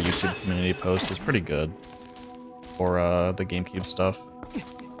least on the YouTube community post, was pretty good for the GameCube stuff.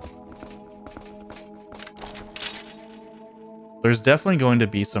 There's definitely going to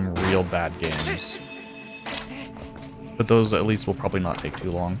be some real bad games, but those at least will probably not take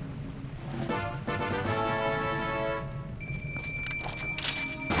too long.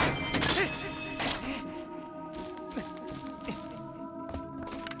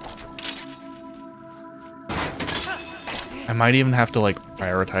 I might even have to, like,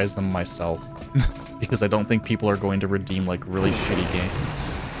 prioritize them myself, because I don't think people are going to redeem, like, really shitty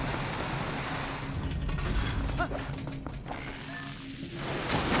games.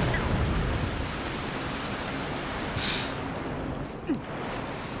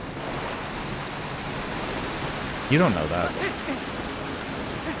 You don't know that.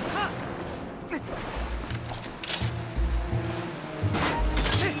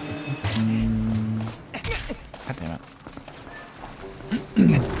 God damn it.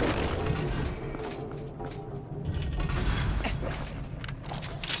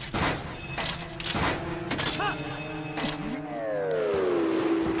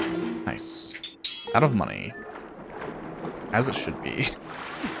 Nice. Out of money. As it should be.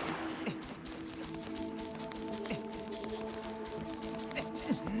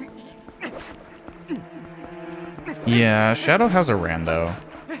 Yeah, Shadow has a rando.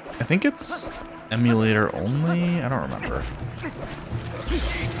 I think it's emulator only? I don't remember.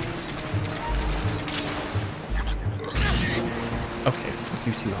 Okay, fuck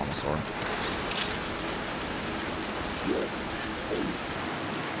you too, Homosaur.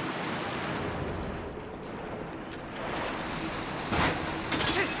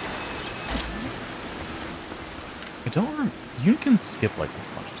 I don't remember. You can skip like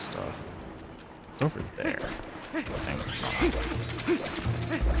a bunch of stuff. It's over there.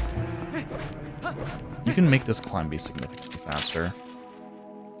 You can make this climb be significantly faster.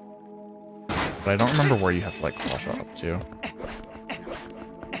 But I don't remember where you have to, like, claw shot up to.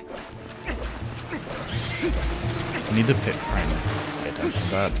 I need to try and pay attention to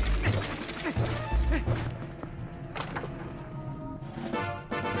that.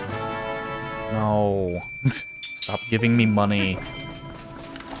 No. Stop giving me money.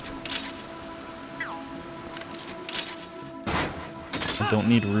 I don't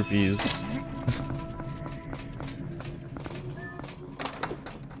need rupees.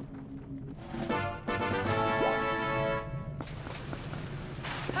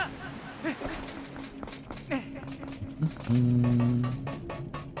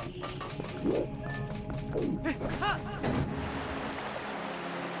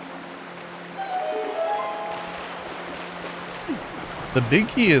 The big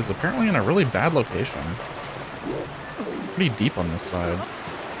key is apparently in a really bad location. Pretty deep on this side.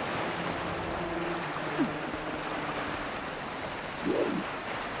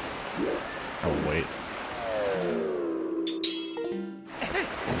 Oh, wait.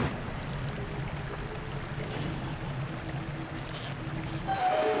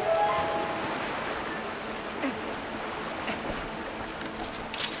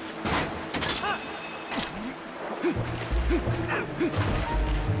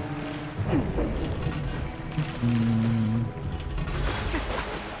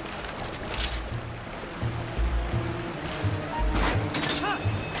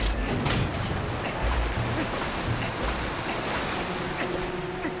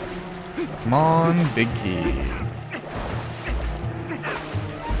 Come on, big key.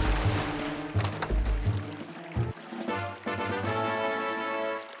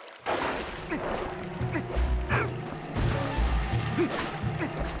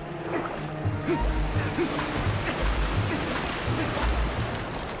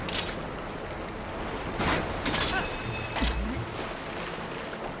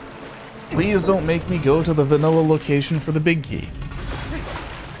 Please don't make me go to the vanilla location for the big key.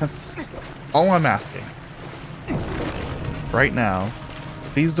 That's all I'm asking. Right now,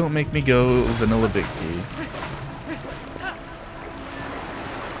 please don't make me go vanilla big key.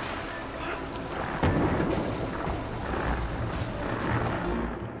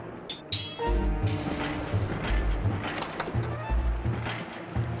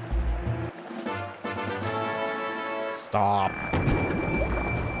 Stop.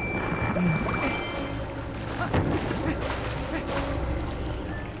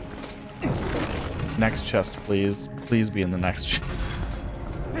 Next chest, please. Please be in the next chest.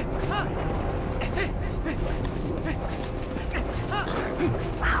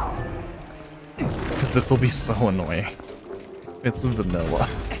 Because this will be so annoying. It's vanilla.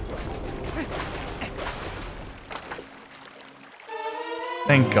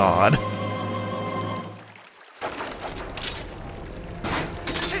 Thank God.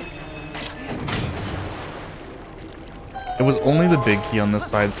 It was only the big key on this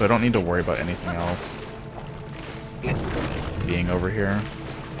side, so I don't need to worry about anything else being over here.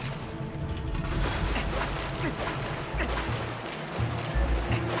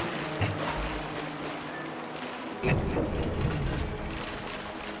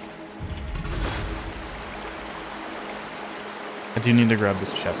 I do need to grab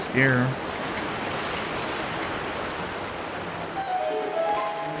this chest here.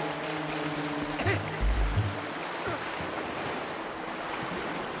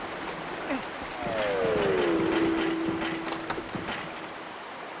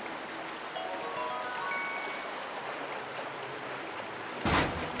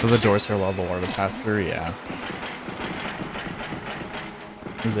 So the doors here allow the water to pass through, yeah.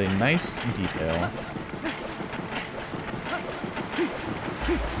 Is a nice detail.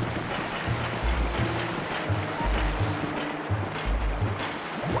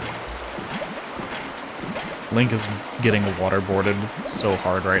 Link is getting waterboarded so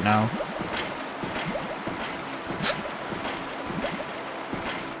hard right now.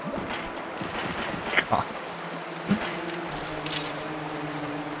 God.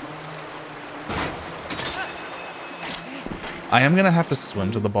 I am gonna have to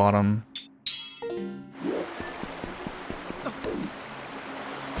swim to the bottom.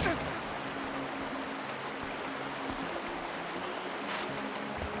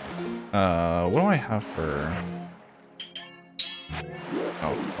 What do I have for...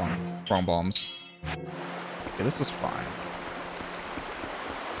 Oh, wrong bombs. Okay, this is fine.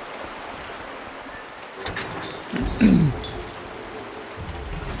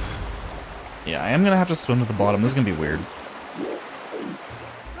 Yeah, I am gonna have to swim to the bottom. This is gonna be weird.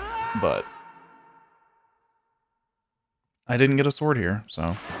 But... I didn't get a sword here,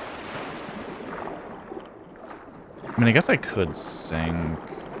 so... I mean, I guess I could sink...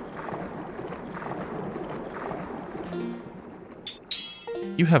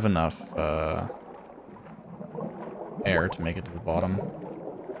 You have enough, air to make it to the bottom.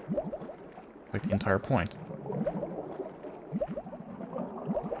 It's like the entire point.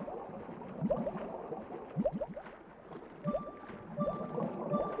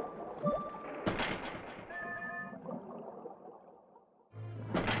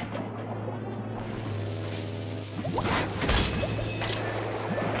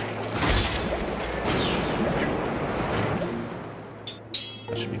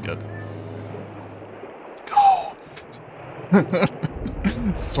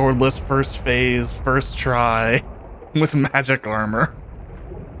 Swordless first phase, first try, with magic armor.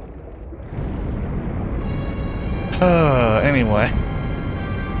 Anyway.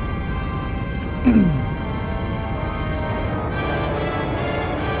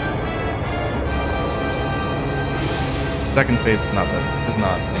 Second phase is not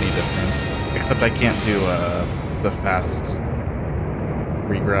any different, except I can't do the fast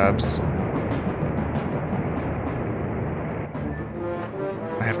regrabs.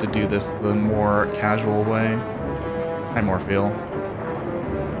 I have to do this the more casual way. Hi, Morpheal.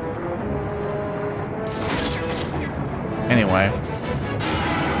 Anyway.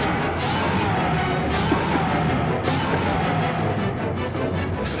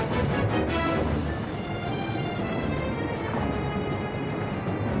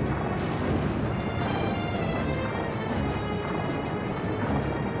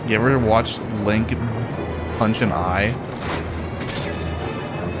 You ever watch Link punch an eye?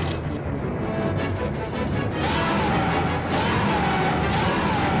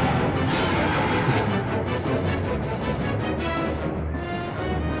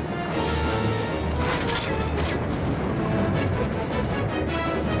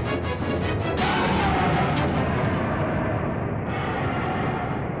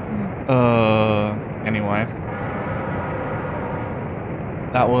 Anyway.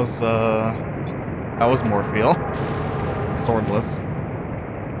 That was Morpheal. Swordless.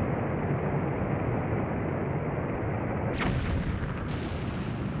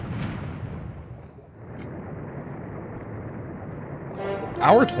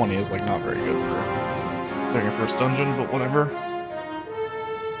 Hour 20 is like not very good for doing your first dungeon, but whatever.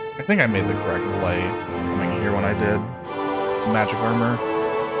 I think I made the correct play coming here when I did magic armor.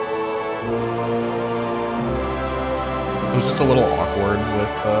 It was just a little awkward with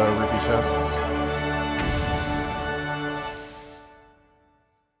rupee chests.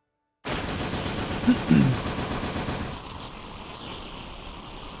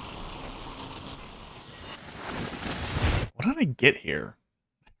 What did I get here?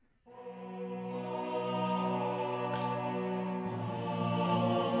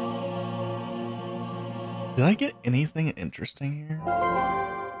 Did I get anything interesting here?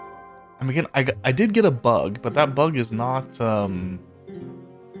 I mean, I did get a bug, but that bug is not,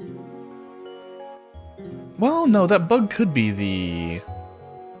 well, no, that bug could be the,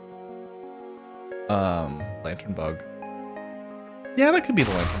 lantern bug. Yeah, that could be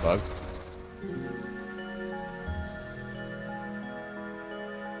the lantern bug.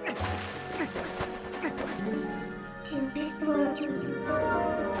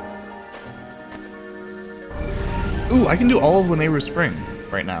 Ooh, I can do all of Lanayru Spring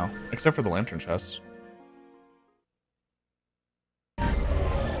right now, except for the lantern chest.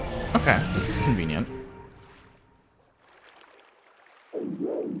 Okay, this is convenient.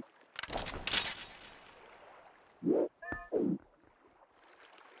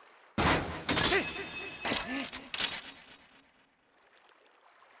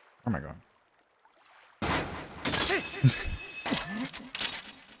 Where am I going?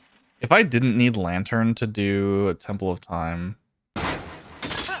 If I didn't need Lantern to do a Temple of Time...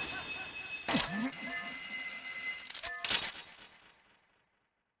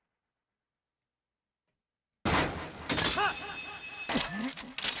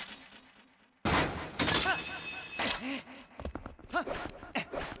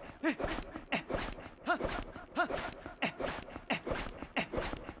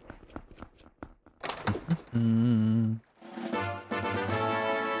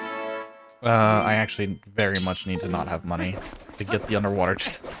 I actually very much need to not have money to get the underwater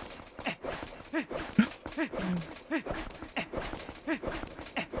chests.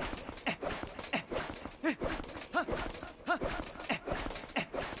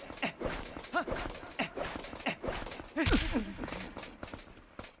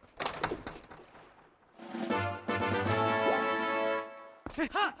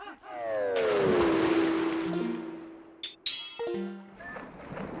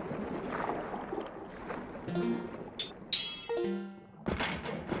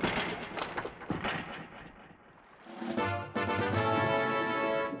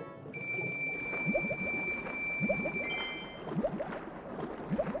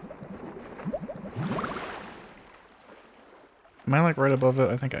 Am I like right above it?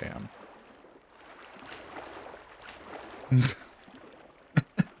 I think I am.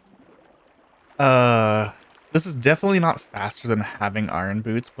 This is definitely not faster than having iron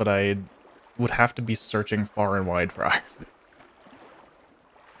boots, but I would have to be searching far and wide for iron boots.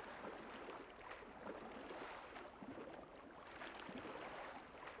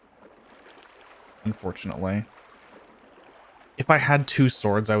 Unfortunately. If I had 2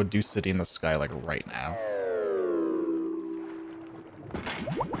 swords, I would do City in the Sky like right now.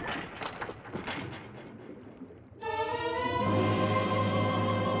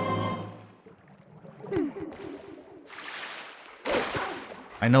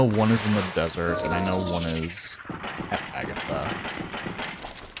 I know one is in the desert, and I know one is at Agatha.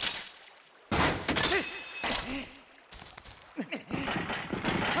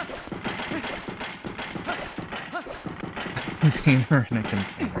 Container in a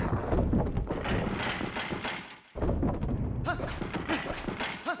container.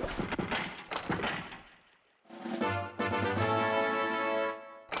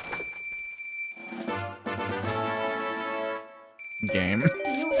 Game.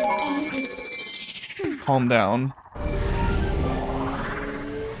 Calm down.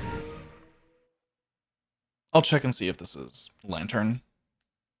 I'll check and see if this is Lantern.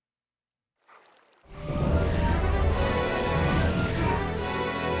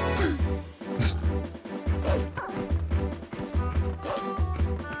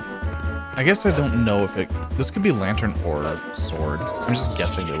 I guess I don't know if it... This could be Lantern or Sword. I'm just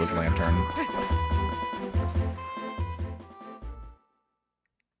guessing it was Lantern.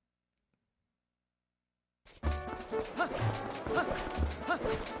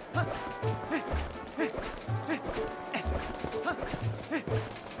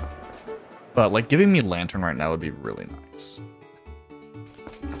 But, like, giving me Lantern right now would be really nice.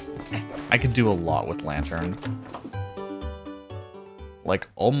 I could do a lot with Lantern. Like,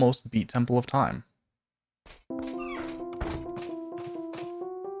 almost beat Temple of Time.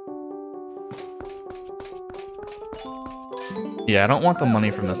 Yeah, I don't want the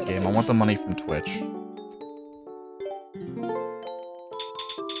money from this game. I want the money from Twitch.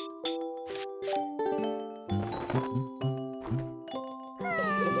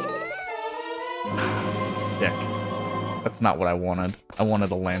 Stick. That's not what I wanted. I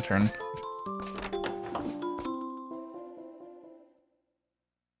wanted a lantern.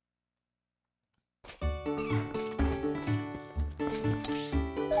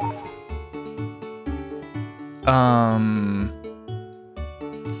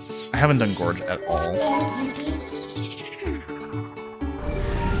 I haven't done Gorge at all.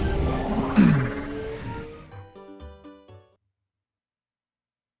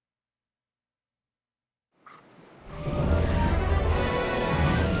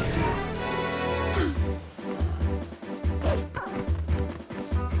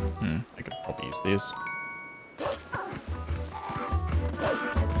 I could probably use these.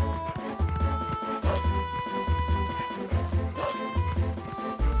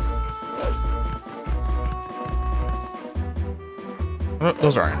 Oh,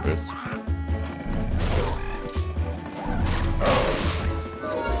 those are iron boots.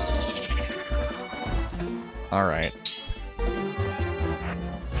 Alright.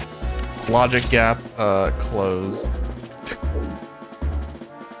 Logic gap, closed.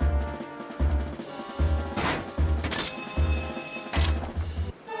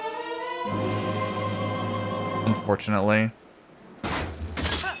 Unfortunately.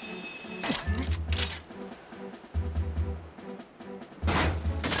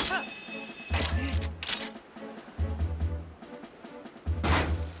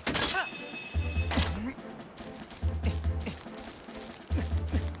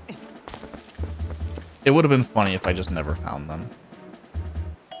 It would have been funny if I just never found them.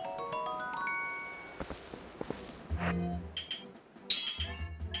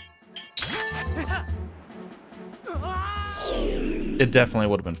 It definitely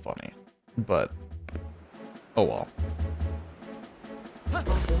would have been funny, but oh well.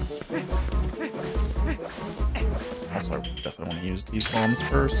 Also, I definitely want to use these bombs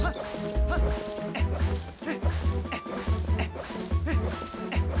first.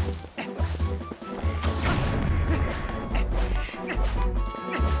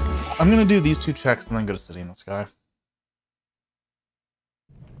 I'm gonna do these 2 checks and then go to City in the Sky.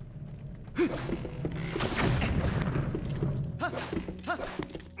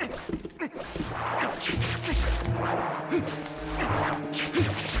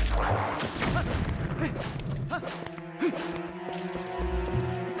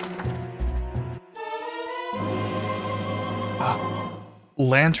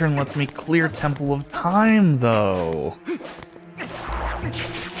 Lantern lets me clear Temple of Time, though.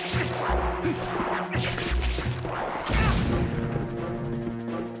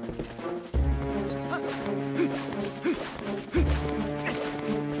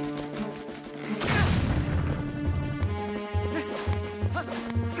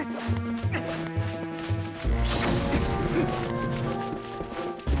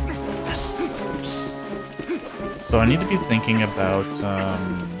 So I need to be thinking about,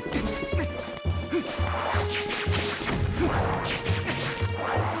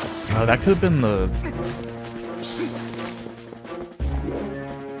 oh, that could have been the...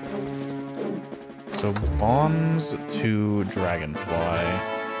 So bombs to Dragonfly.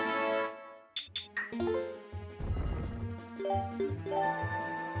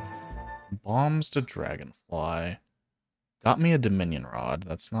 Bombs to Dragonfly. Got me a Dominion Rod.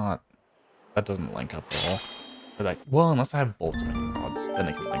 That's not... That doesn't link up at all. Or like, well, unless I have both Dominion Rods, then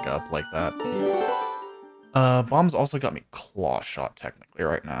it can link up like that. Bombs also got me Claw Shot, technically,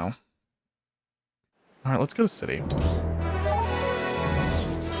 right now. Alright, let's go to City.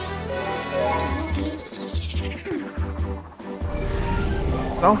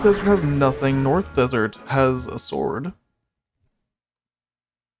 South Desert has nothing. North Desert has a sword.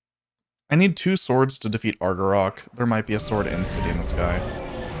 I need 2 swords to defeat Argarok. There might be a sword in City in the Sky.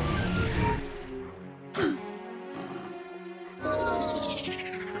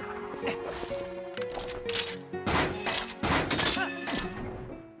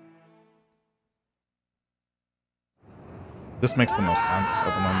 This makes the most sense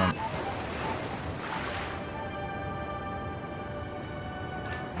at the moment.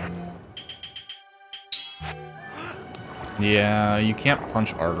 Yeah, you can't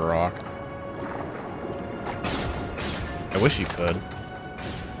punch Argarok. I wish you could.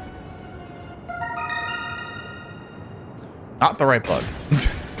 Not the right bug.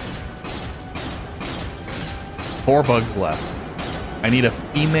 4 bugs left. I need a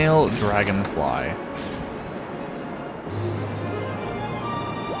female dragonfly.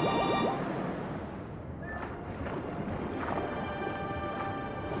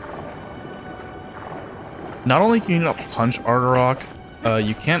 Not only can you not punch Argarok,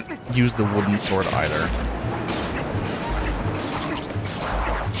 you can't use the wooden sword either.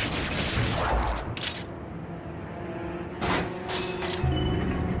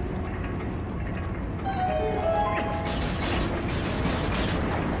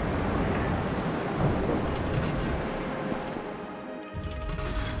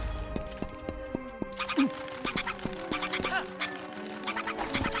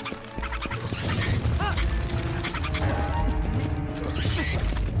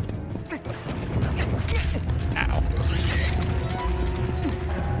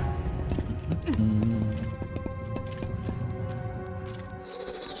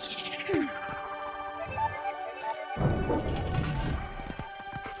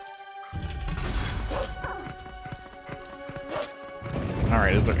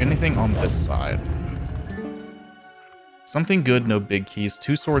 Alright, is there anything on this side? Something good, no big keys,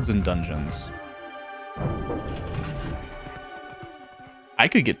 2 swords and dungeons. I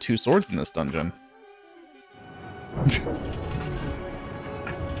could get 2 swords in this dungeon.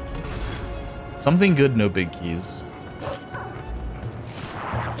 Something good, no big keys.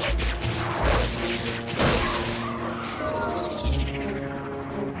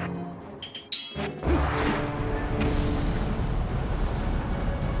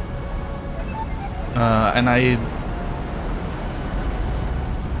 And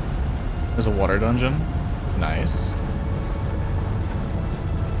there's a water dungeon. Nice.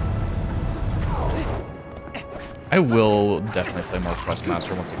 I will definitely play more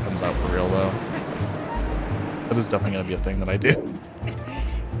Questmaster once it comes out for real, though. That is definitely going to be a thing that I do.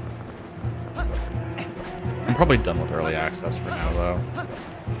 I'm probably done with early access for now, though.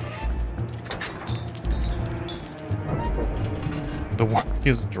 The one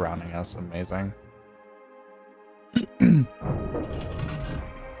is drowning us. Amazing.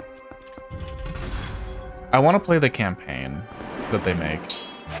 I want to play the campaign that they make.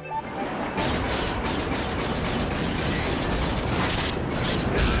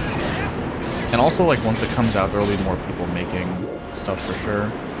 And also, like, once it comes out, there will be more people making stuff for sure.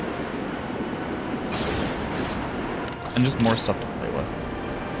 And just more stuff to play with.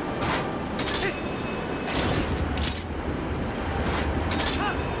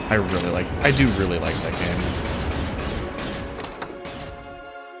 I do really like that game.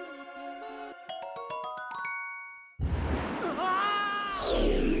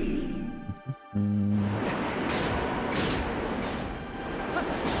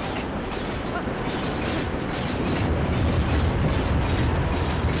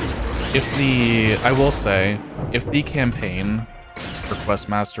 I will say, if the campaign for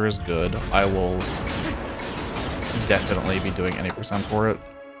Questmaster is good, I will definitely be doing any percent for it.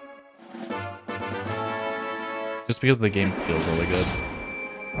 Just because the game feels really good.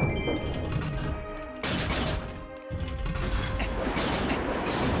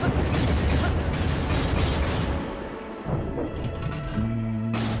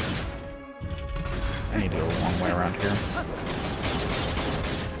 I need to go a long way around here.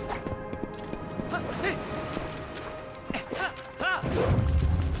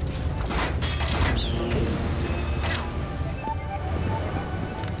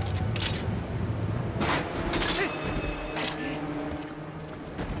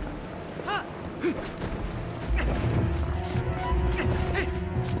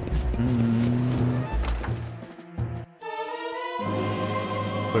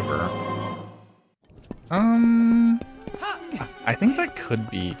 I think that could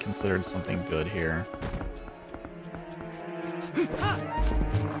be considered something good here.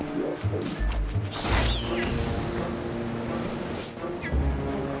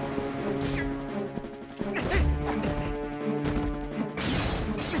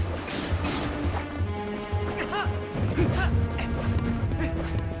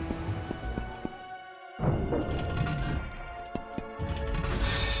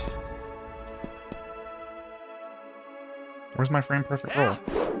 Where's my frame perfect roll?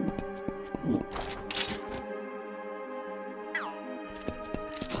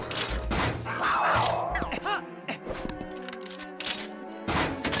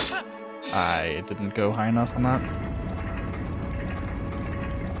 I didn't go high enough on that.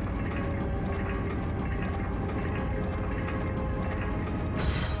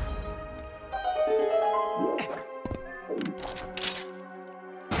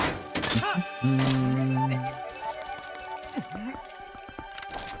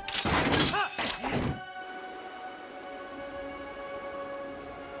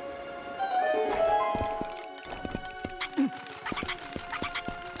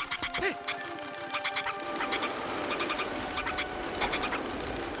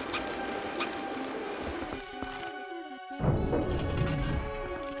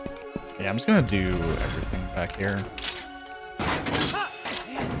 I'm just gonna do everything back here.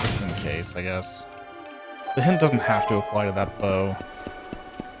 Just in case, I guess. The hint doesn't have to apply to that bow.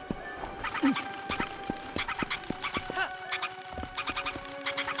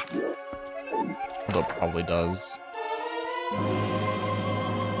 Although it probably does.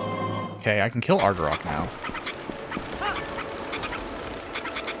 Okay, I can kill Argarok now.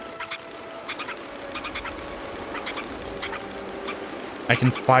 I can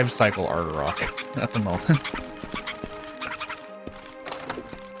 5-cycle Argarok at the moment.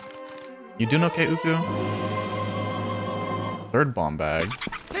 You doing okay, Uku? Third bomb bag.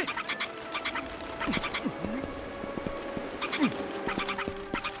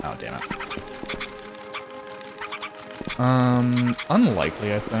 Oh, damn it.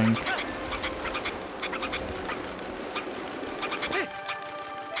 Unlikely, I think.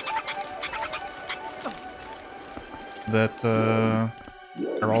 That,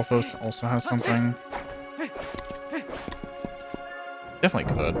 Aralphos also has something.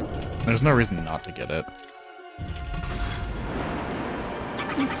 Definitely could. There's no reason not to get it.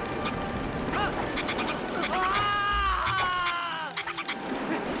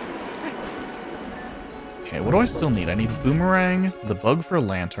 Okay, what do I still need? I need Boomerang, the bug for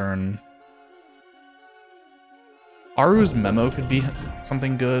Lantern. Aru's Memo could be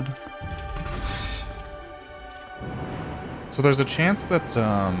something good. So there's a chance that,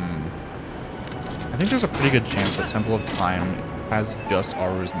 I think there's a pretty good chance that Temple of Time has just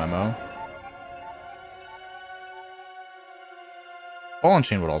Aru's Memo. Ball and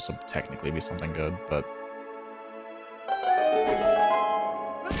Chain would also technically be something good, but...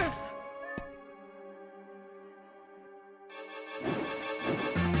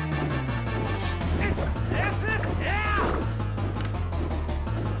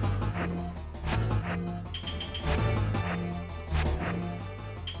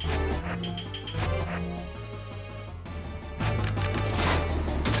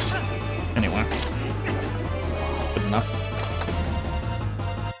 Anyway. Good enough.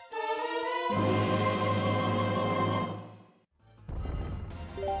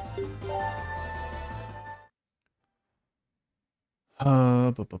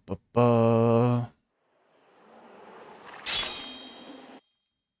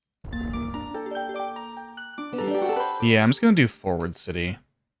 Yeah, I'm just gonna do Forward City.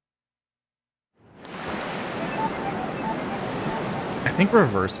 I think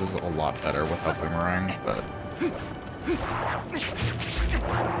Reverse is a lot better without Boomerang, but...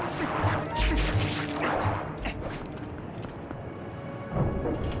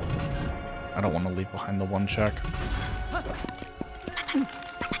 I don't want to leave behind the one check.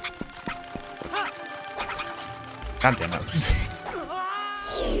 God damn it.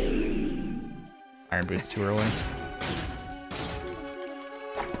 Iron Boots too early.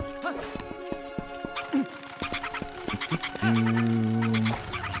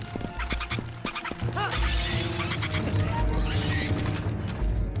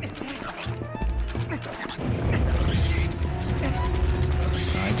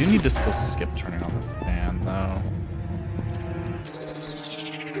 I do need to still skip turning on the fan, though.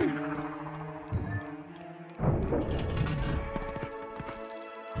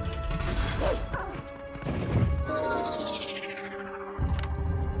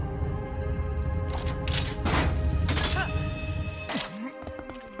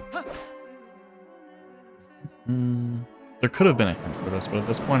 There could have been a hint for this, but at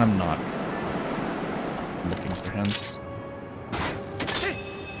this point I'm not looking for hints.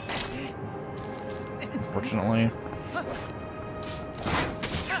 Unfortunately.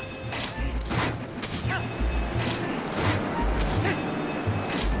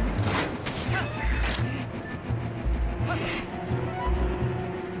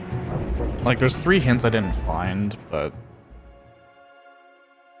 Like, there's 3 hints I didn't find, but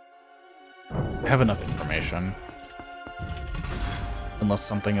I have enough information. Unless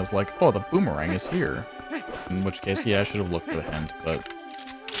something is like, oh, the boomerang is here. In which case, yeah, I should have looked for the hint, but...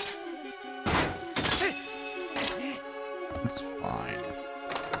 it's fine.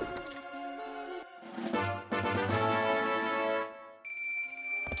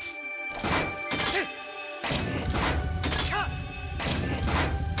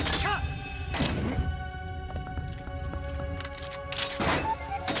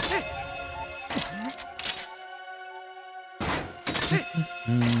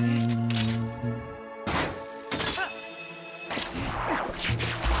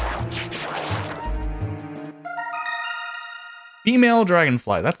 Female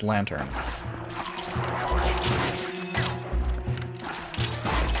dragonfly, that's Lantern.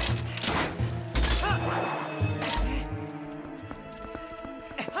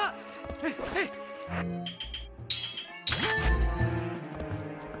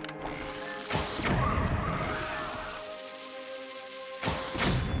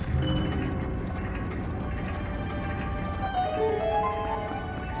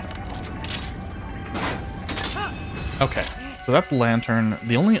 Okay, so that's lantern.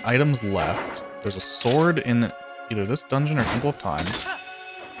 The only items left, there's a sword in either this dungeon or Temple of Time.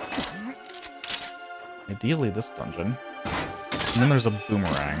 Ideally this dungeon. And then there's a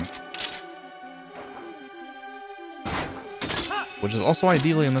boomerang. Which is also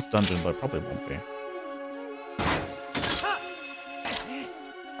ideally in this dungeon, but probably won't be.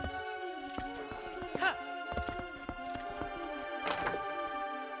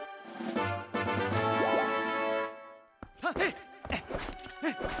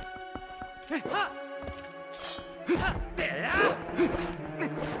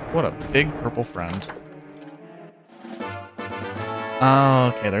 What a big purple friend.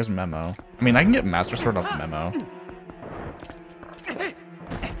 Oh, okay, there's Memo. I mean, I can get Master Sword off Memo.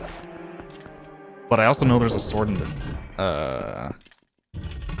 But I also know there's a sword in the,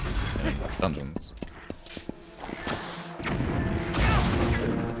 in dungeons.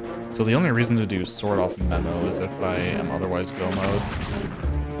 So the only reason to do sword off Memo is if I am otherwise go mode.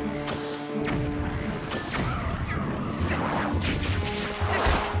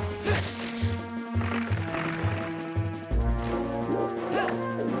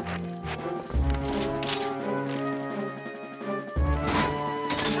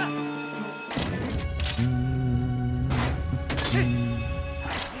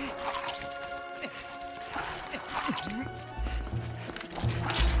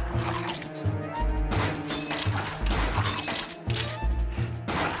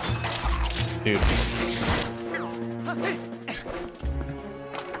 Dude.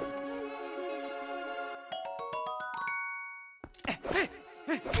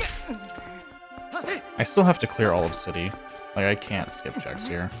 I still have to clear all of City. Like, I can't skip checks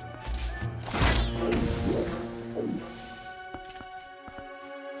here.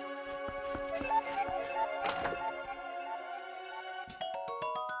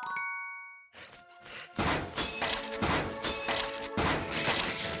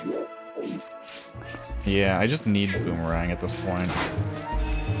 Yeah, I just need Boomerang at this point.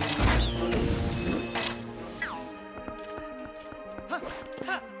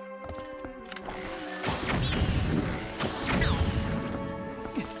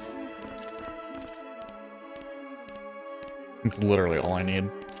 It's literally all I need.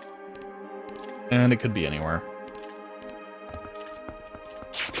 And it could be anywhere.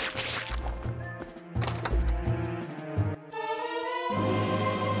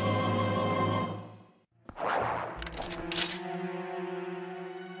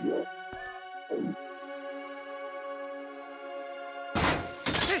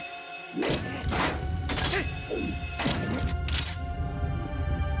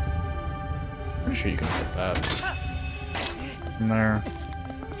 Pretty sure you can put that in there.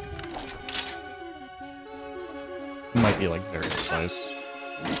 It might be like very precise.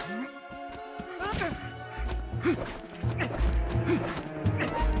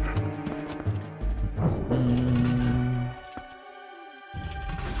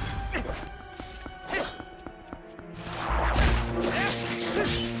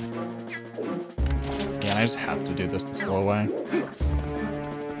 Yeah, and I just have to do this the slow way.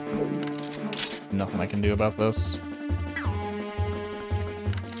 Nothing I can do about this.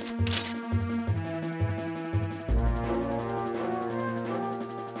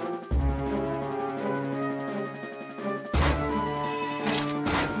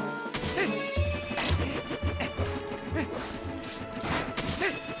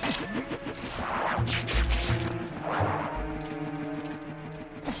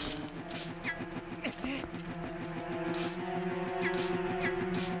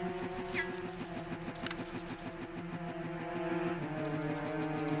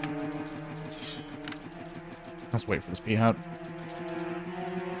 Let's wait for this pee out.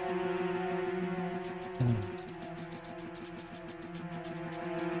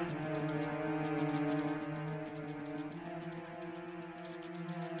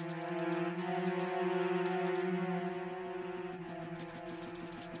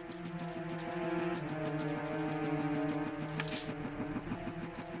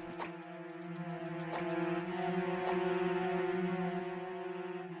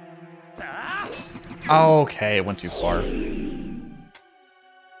 Okay, it went too far.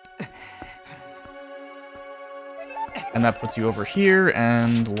 And that puts you over here,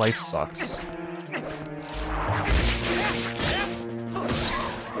 and life sucks.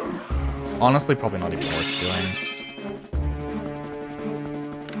 Honestly, probably not even worth doing.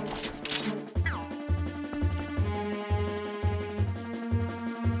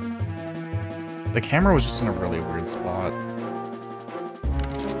 The camera was just in a really weird spot.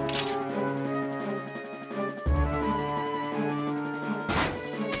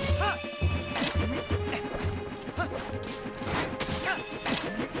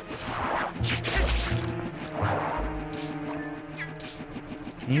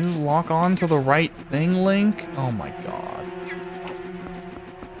 You lock on to the right thing, Link? Oh my god.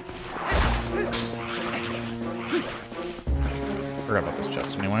 Forgot about this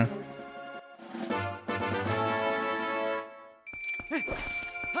chest anyway.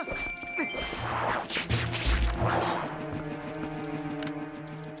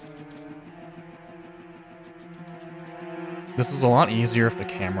 This is a lot easier if the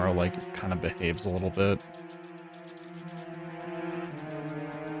camera, like, kind of behaves a little bit.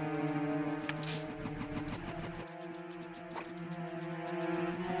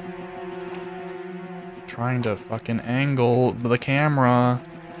 Trying to fucking angle the camera.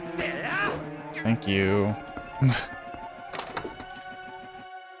 Thank you.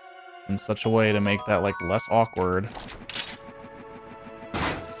 In such a way to make that, like, less awkward.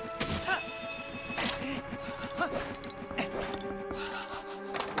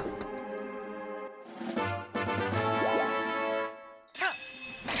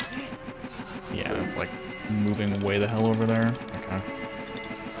 Yeah, it's like moving way the hell over there. Okay.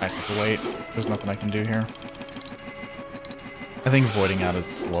 I just have to wait. There's nothing I can do here. I think voiding out is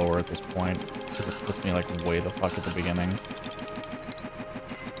slower at this point, because it puts me like way the fuck at the beginning.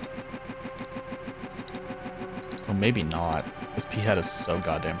 Or maybe not. This P-head is so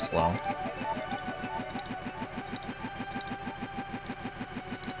goddamn slow.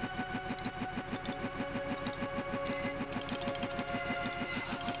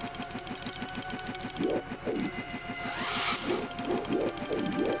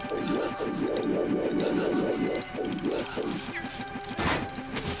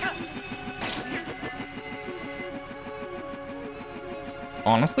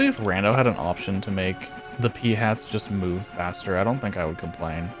 Honestly, if Rando had an option to make the P-hats just move faster, I don't think I would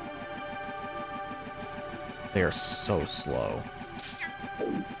complain. They are so slow.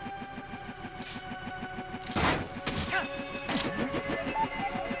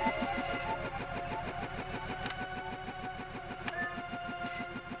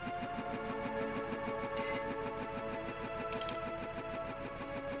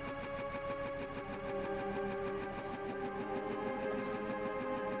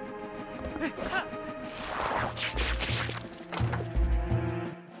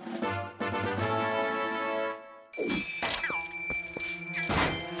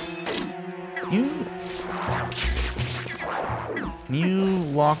 Can you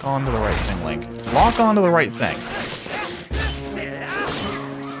lock onto the right thing, Link? Lock onto the right thing.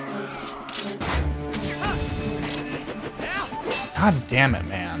 God damn it,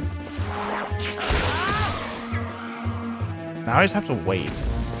 man. Now I just have to wait.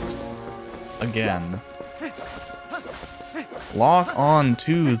 Again. Lock on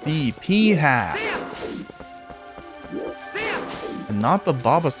to the P-hat. And not the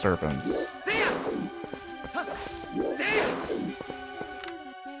Baba Serpents.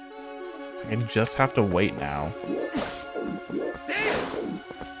 I just have to wait now.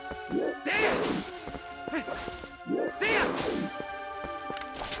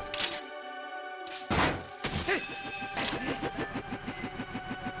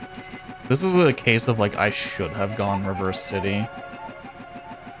 This is a case of, like, I should have gone Reverse City.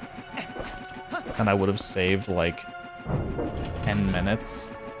 And I would have saved, like, 10 minutes.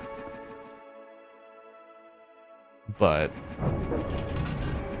 But...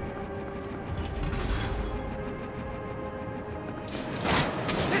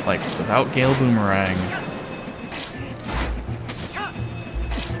 like, without Gale Boomerang,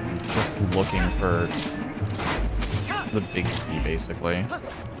 just looking for the big key, basically.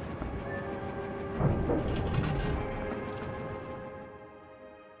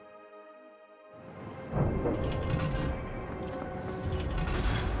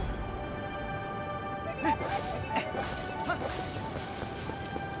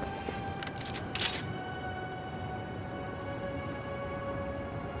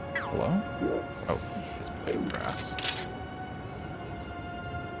 Hello? Oh, it's this blade of grass.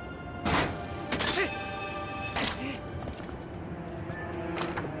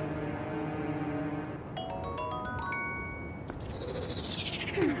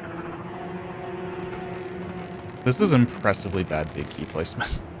 This is impressively bad big key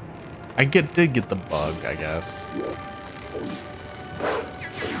placement. I did get the bug, I guess.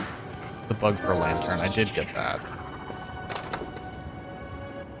 The bug for Lantern, I did get that.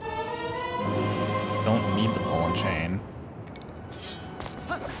 Don't need the ball and chain.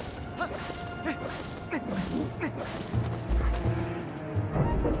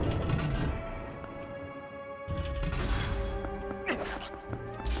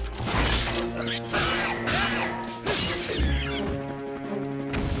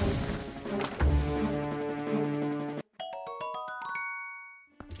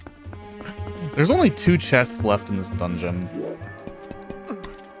 There's only 2 chests left in this dungeon.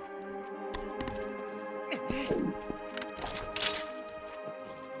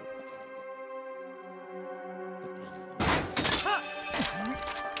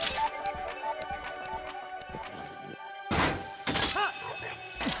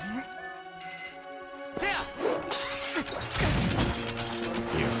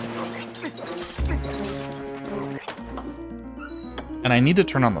 And I need to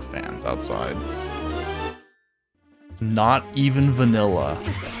turn on the fans outside. It's not even vanilla.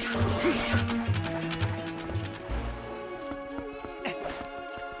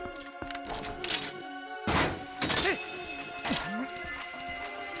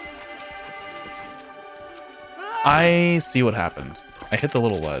 I see what happened. I hit the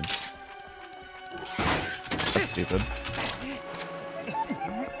little ledge. That's stupid.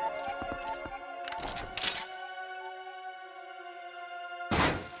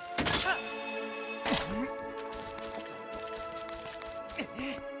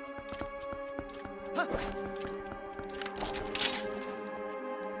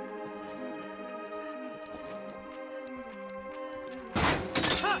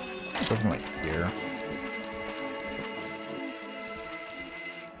 Something like here.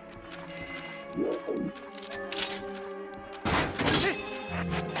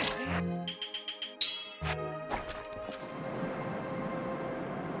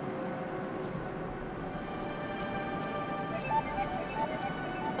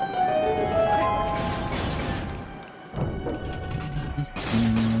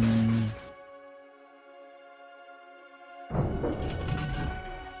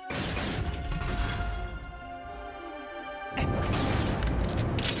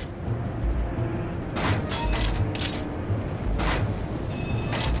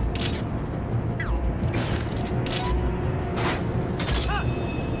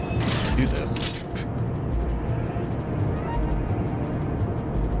 Do this.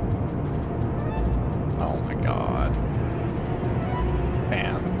 Oh my god.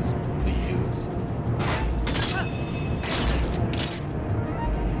 Fans, please.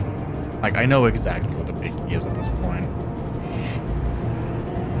 Like, I know exactly what the big key is at this point.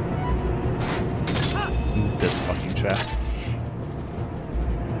 It's in this fucking chest.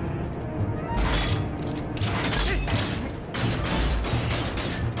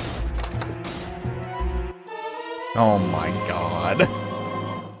 Oh my god.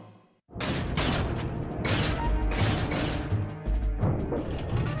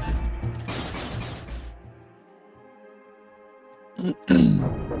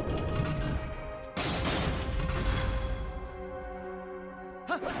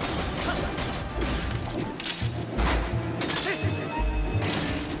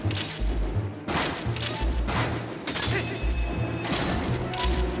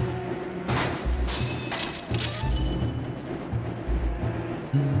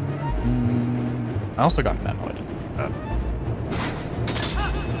 I also got memo. I didn't think that.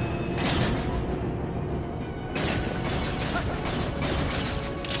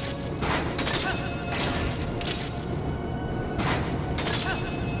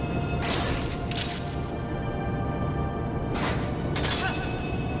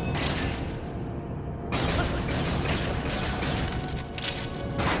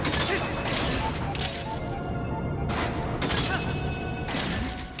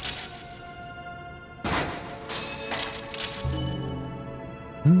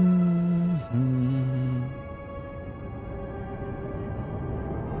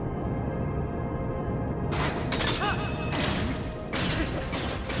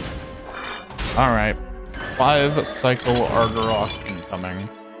 Alright. 5 cycle Argarok incoming.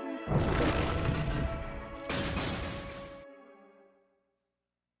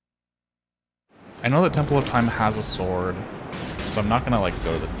 I know that Temple of Time has a sword, so I'm not gonna like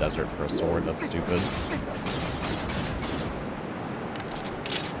go to the desert for a sword. That's stupid.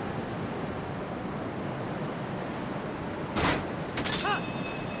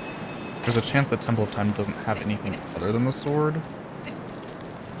 There's a chance that Temple of Time doesn't have anything other than the sword.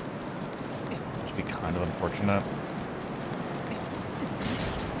 Which would be kind of unfortunate.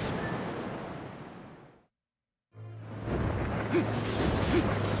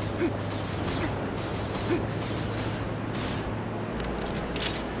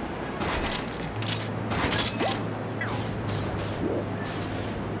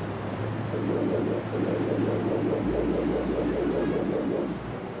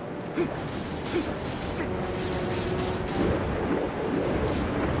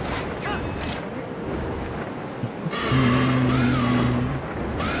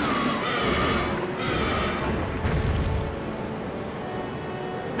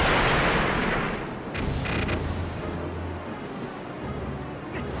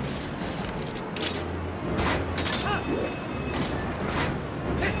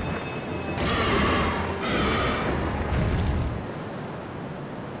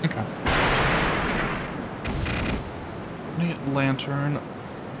 Okay. Need lantern.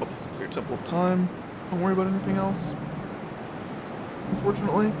 Oh, clear Temple of Time. Don't worry about anything else.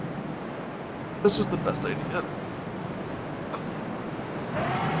 Unfortunately. That's just the best I can get.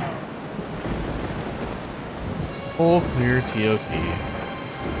 Full clear TOT.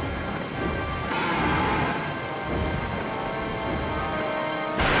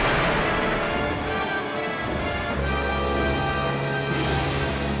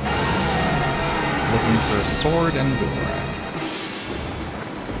 Looking for a sword and boomerang.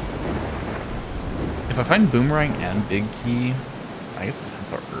 If I find boomerang and big key, I guess it depends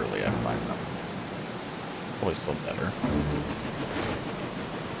how early I find them. Probably still better.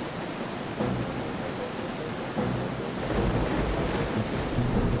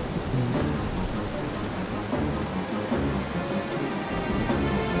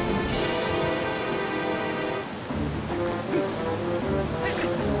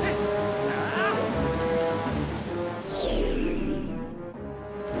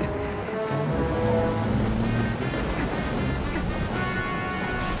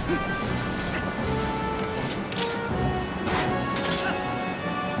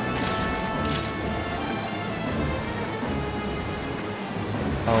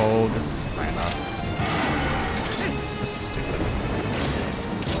 Oh, this is kinda... This is stupid.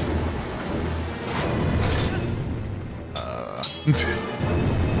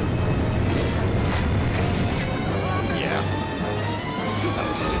 Yeah. That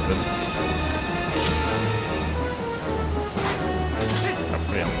was stupid.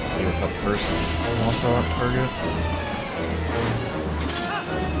 Hopefully I'm clear with that first launch out target.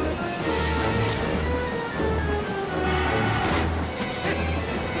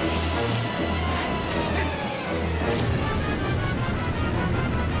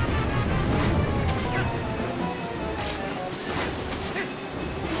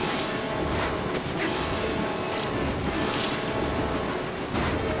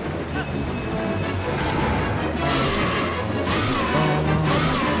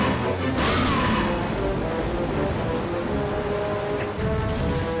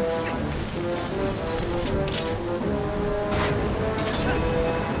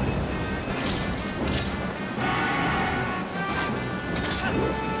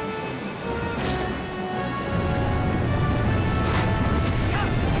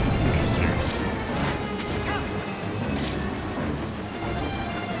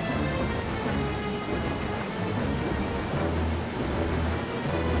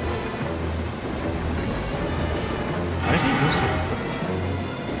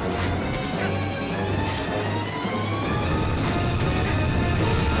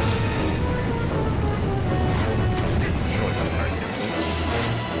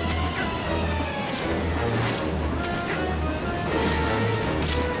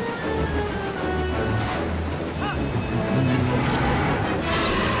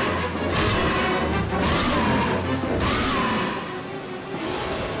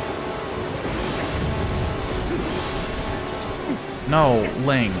 No,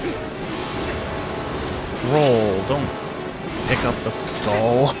 Link. Roll, don't pick up the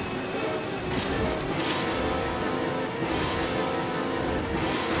skull.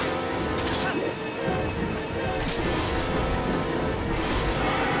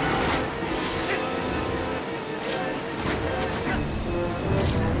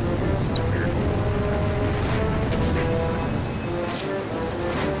 This is weird.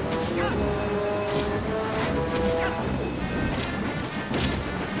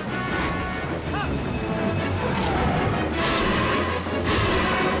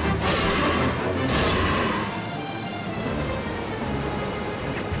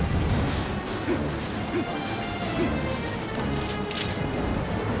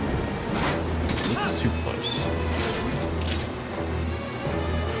 This is too close.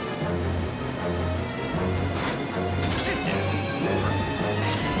 Yeah, this is over.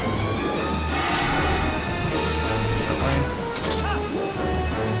 Shall I?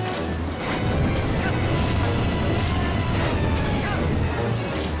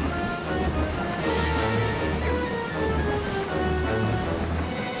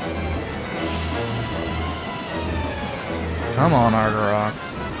 Come on, Argarok.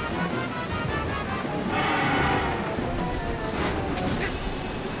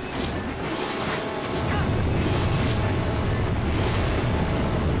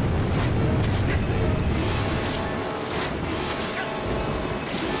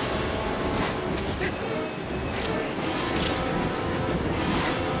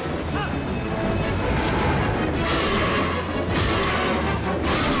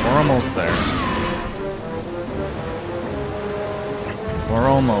 We're almost there. We're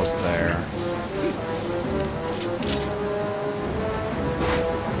almost there.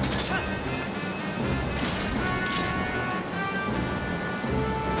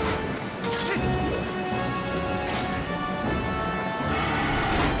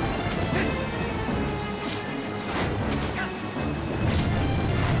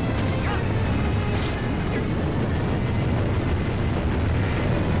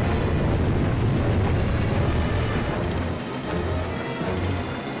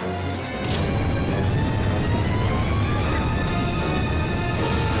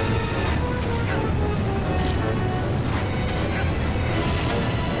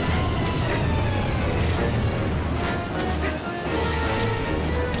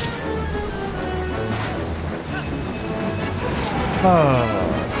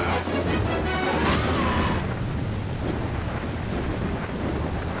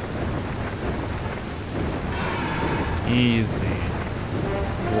 Easy.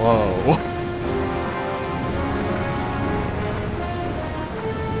 Slow.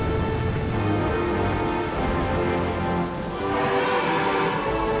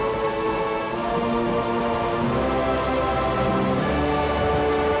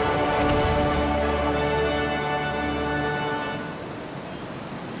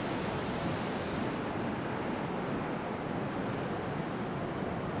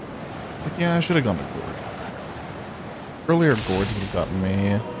 Yeah, I should have gone to Gorge. Earlier Gorge would have gotten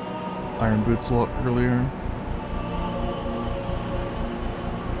me Iron Boots a lot earlier.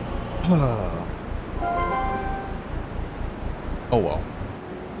 Oh well.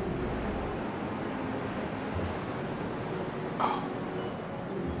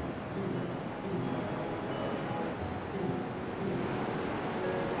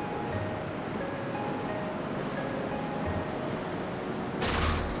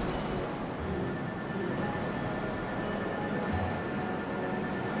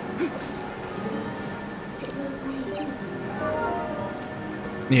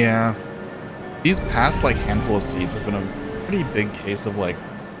 Yeah. These past, like, handful of seeds have been a pretty big case of, like,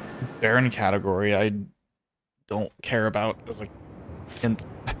 barren category I don't care about as a hint.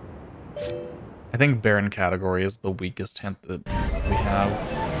 I think barren category is the weakest hint that we have.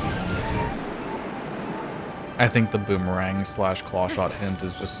 I think the boomerang / claw shot hint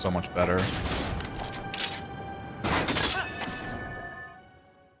is just so much better.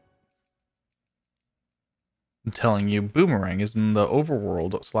 I'm telling you, boomerang is in the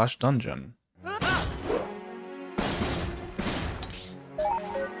overworld / dungeon.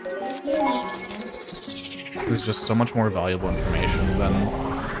 It's just so much more valuable information than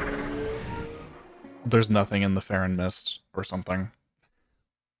there's nothing in the Fair and Mist or something.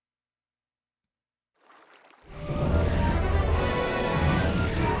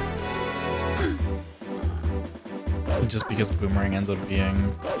 Just because boomerang ends up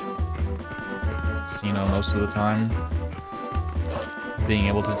being Sino most of the time. Being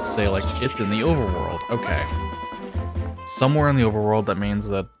able to say, like, it's in the overworld. Okay. Somewhere in the overworld, that means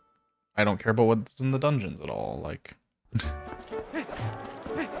that I don't care about what's in the dungeons at all, like...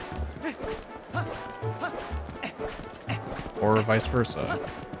 or vice versa.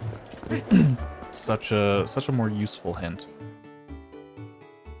 such a more useful hint.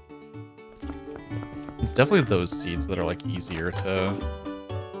 It's definitely those seeds that are, like, easier to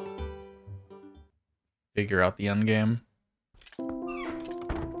figure out the end game.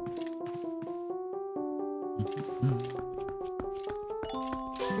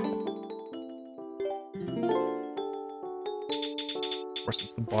 Of course,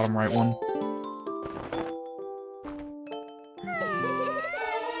 it's the bottom right one.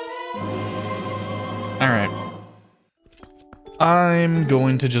 Alright. I'm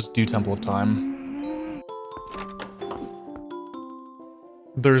going to just do Temple of Time.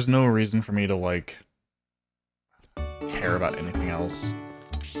 There's no reason for me to, like, care about anything else.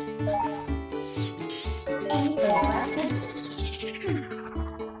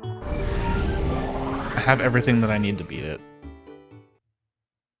 I have everything that I need to beat it.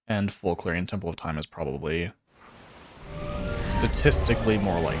 And full clearing Temple of Time is probably statistically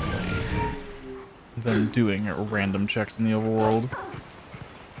more likely than doing random checks in the overworld.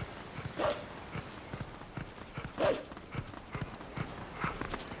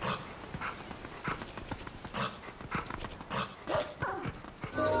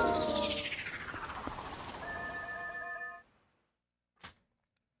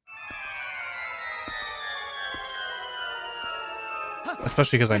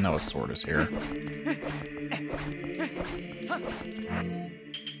 Especially because I know a sword is here.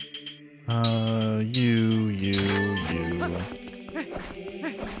 You.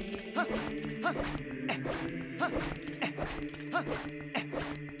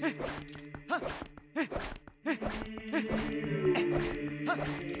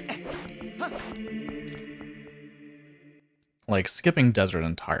 Like, skipping desert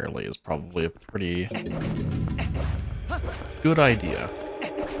entirely is probably a pretty good idea.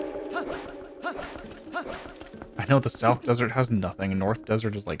 I know the South Desert has nothing, North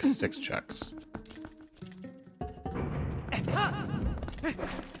Desert is like 6 checks.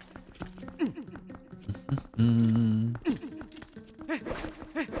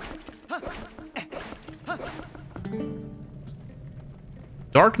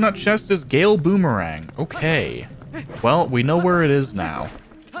 Dark Nut Chest is Gale Boomerang. Okay. Well, we know where it is now.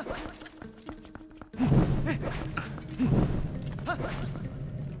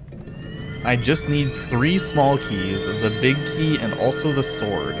 I just need 3 small keys, the big key, and also the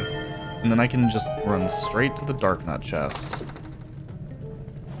sword. And then I can just run straight to the Dark Nut Chest.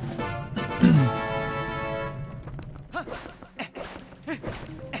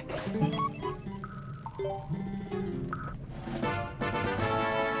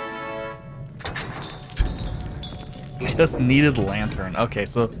 Just needed lantern. Okay,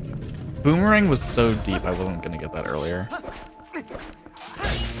 so Boomerang was so deep I wasn't gonna get that earlier.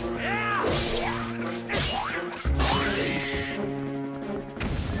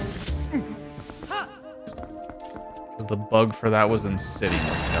 The bug for that was in City in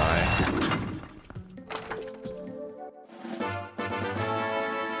the Sky.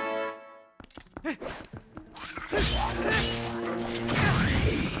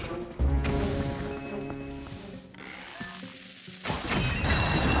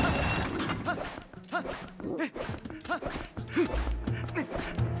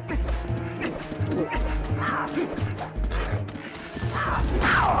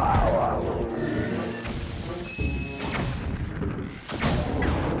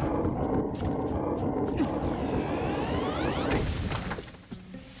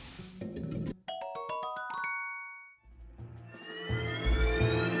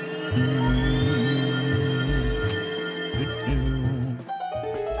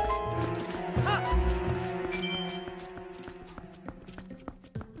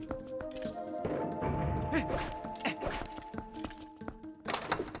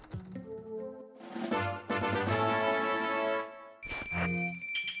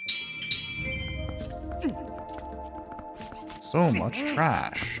 So much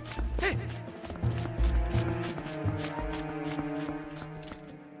trash.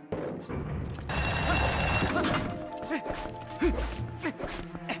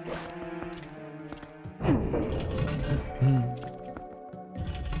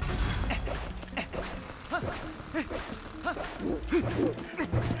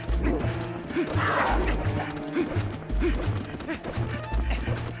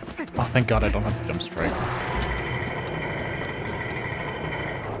 Oh, thank God I don't have to jump strike.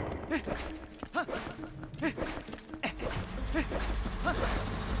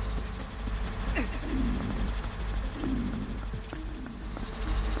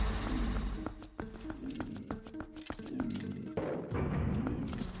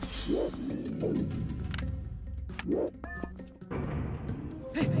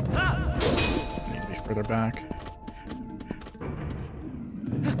 Need to be further back.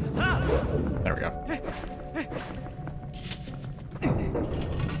 There we go.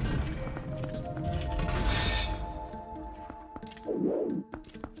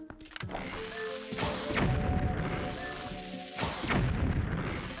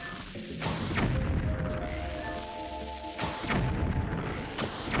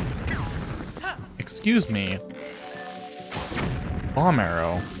 Excuse me. Bomb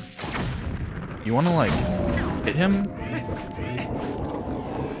arrow. You wanna, like, hit him?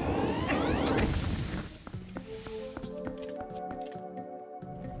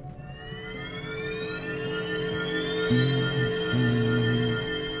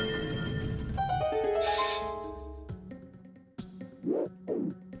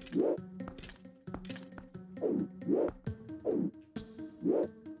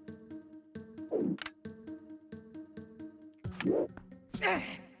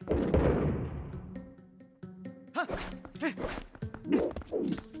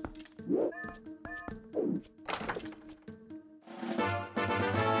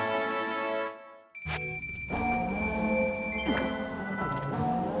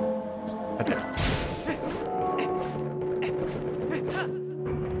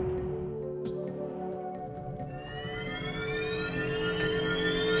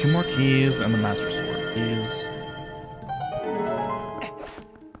 Two more keys and the Master Sword, please.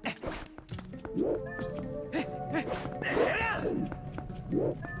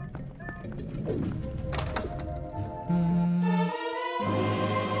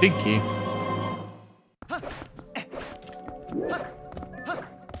 Big key.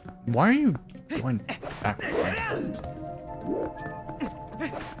 Why are you going back?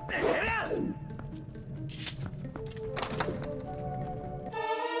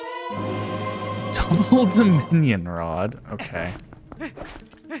 Double Dominion Rod. Okay.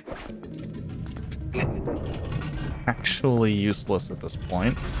 Actually useless at this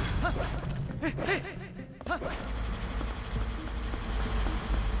point.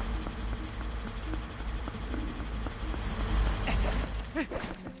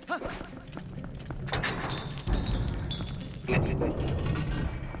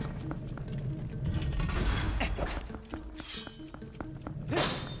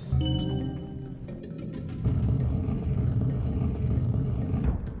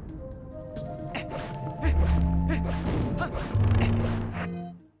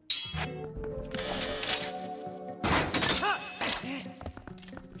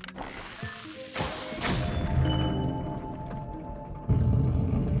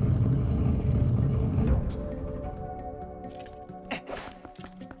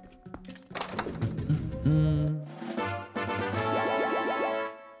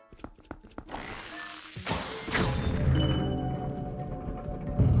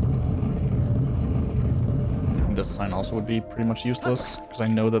 This sign also would be pretty much useless, because I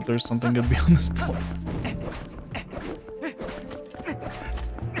know that there's something good beyond this point.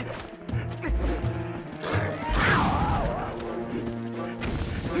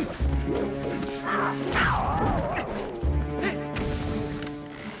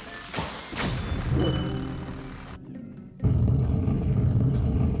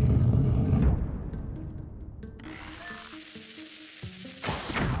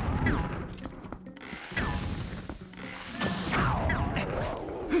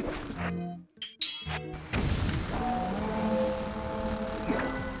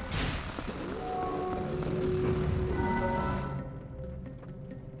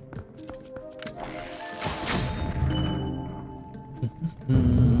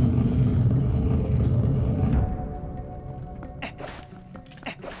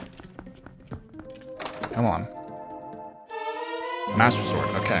 Come on. Master Sword,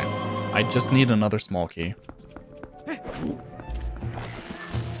 okay. I just need another small key.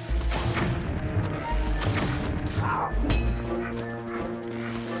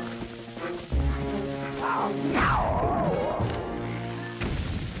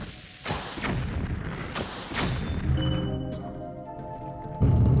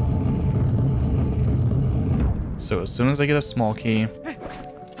 So as soon as I get a small key,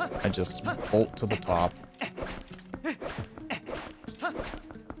 I just bolt to the top.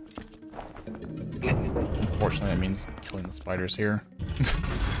 Unfortunately, that means killing the spiders here.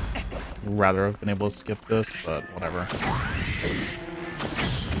 Rather have been able to skip this, but whatever.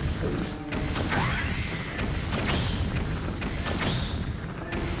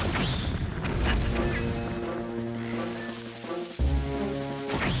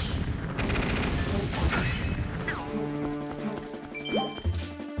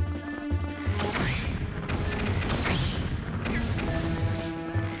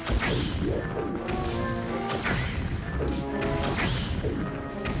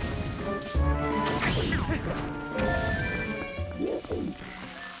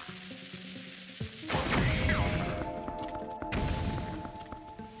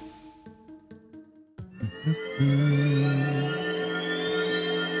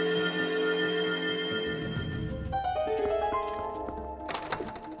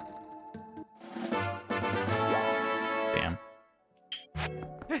 Damn.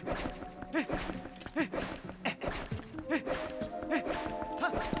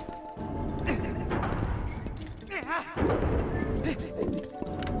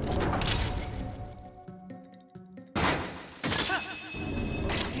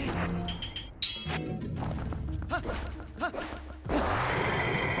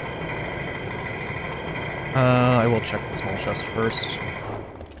 I will check the small chest first.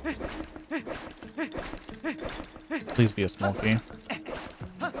 Please be a small key.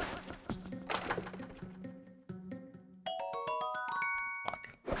 Fuck.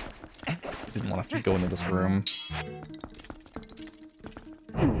 Didn't want to have to go into this room.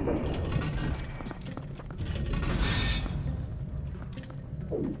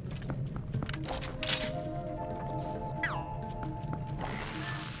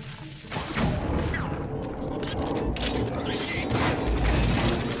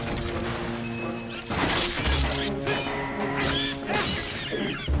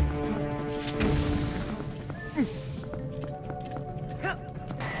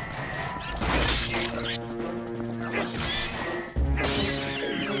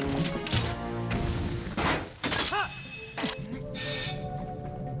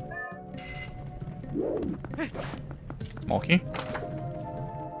 key?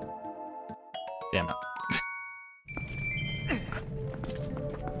 Damn it.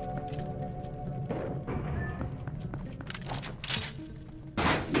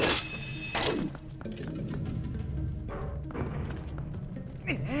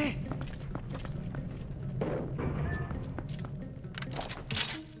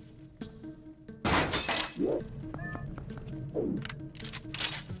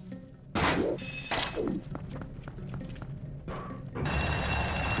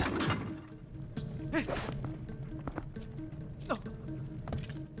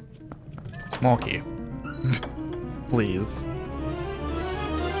 Small key. Please.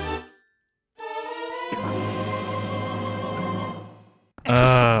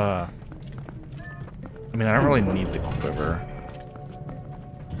 I mean, I don't really need the quiver.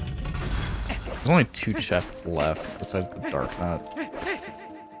 There's only 2 chests left besides the dark nut.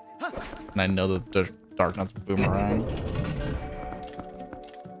 And I know that the dark nut's boomerang.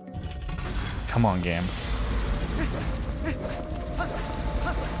 Come on, game.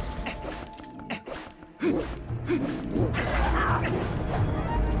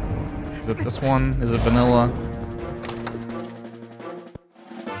 Is it this one? Is it vanilla?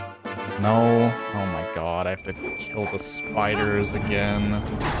 No. Oh my god, I have to kill the spiders again.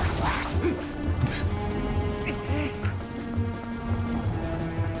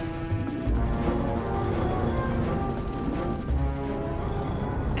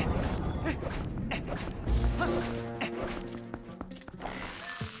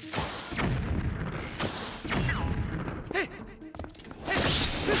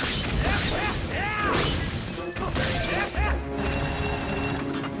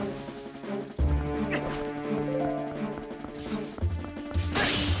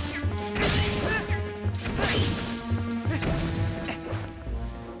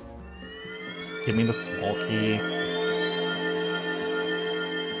 Give me the small key.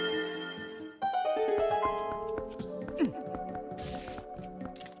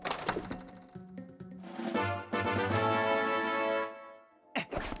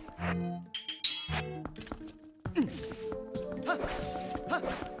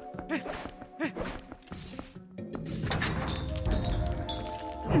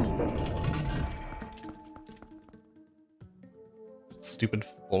 Stupid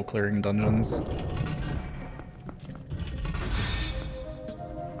flow clearing dungeons.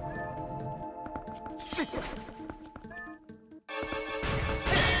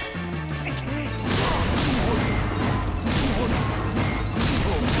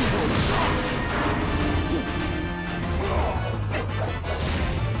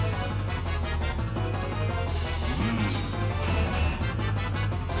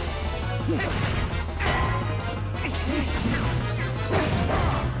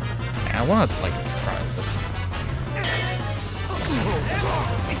 I want to, like, try this.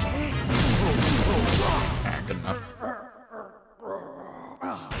 Ah, good enough.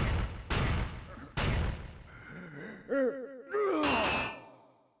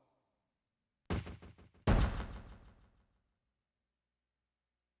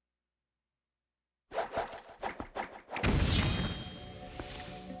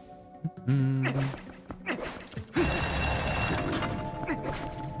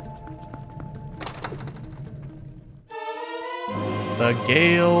 The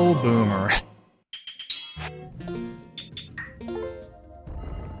Gale Boomer.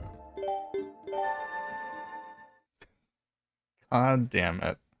 God damn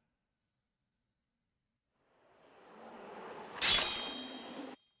it.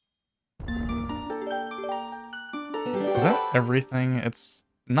 Is that everything? It's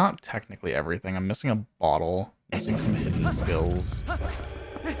not technically everything. I'm missing a bottle, missing some hidden skills.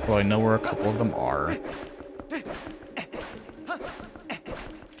 Well, I know where a couple of them are.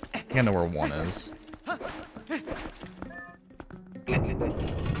 I think I know where one is. I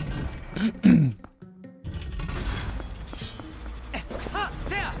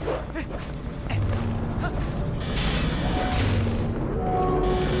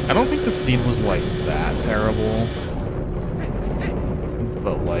don't think the seed was, like, that terrible.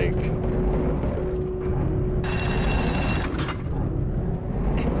 But, like...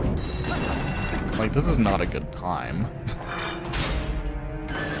 Like, this is not a good time.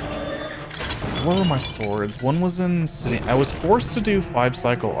 What were my swords? One was in city. I was forced to do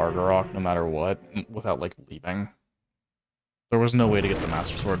 5-cycle Argarok no matter what, without, like, leaving. There was no way to get the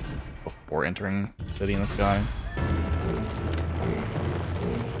Master Sword before entering City in the Sky.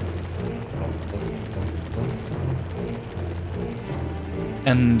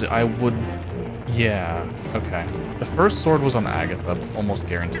 And I would... Yeah, okay. The first sword was on Agatha, almost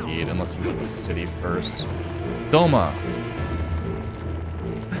guaranteed, unless you went to City first. Doma!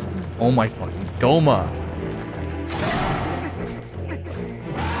 Oh my fucking Goma!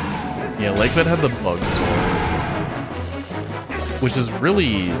 Yeah, Lakebed had the bug sword, which is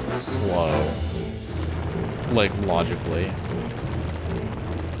really slow, like, logically.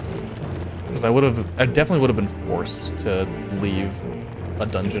 Because I definitely would have been forced to leave a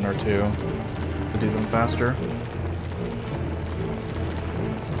dungeon or two to do them faster.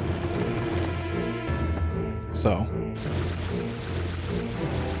 So.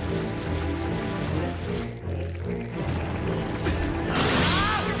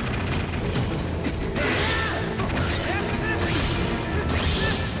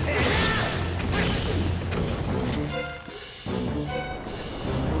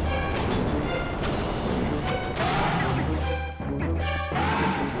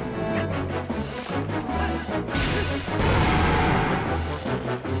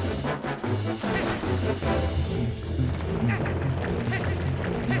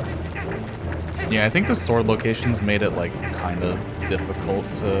 Yeah, I think the sword locations made it, like, kind of difficult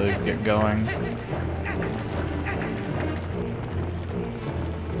to get going.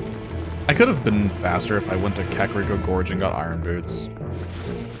 I could have been faster if I went to Kakariko Gorge and got iron boots.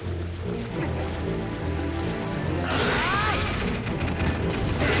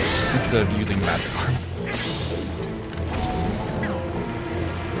 Instead of using magic armor.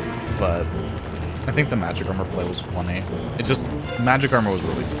 But I think the magic armor play was funny. Magic armor was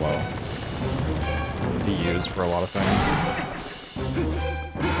really slow to use for a lot of things.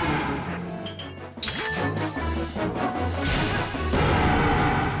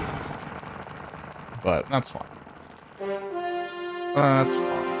 But that's fine. That's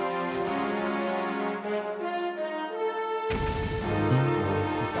fine.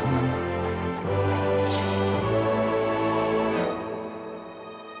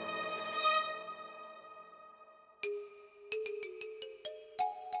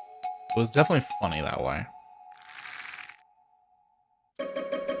 It was definitely funny that way.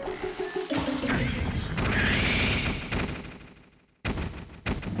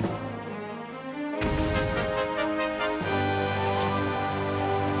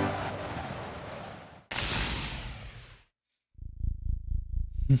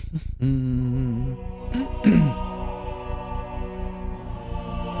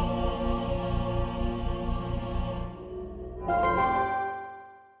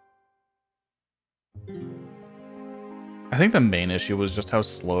 I think the main issue was just how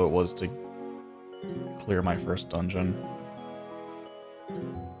slow it was to clear my first dungeon.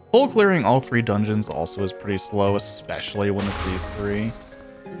 Full clearing all 3 dungeons also is pretty slow, especially when it's these 3.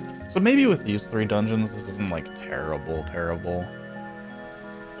 So maybe with these 3 dungeons, this isn't like terrible.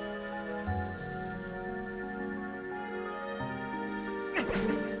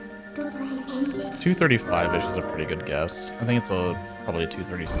 235-ish is a pretty good guess. I think it's probably a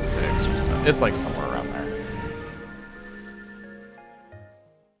 236 or so. It's like somewhere around there.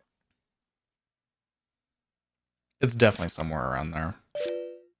 It's definitely somewhere around there.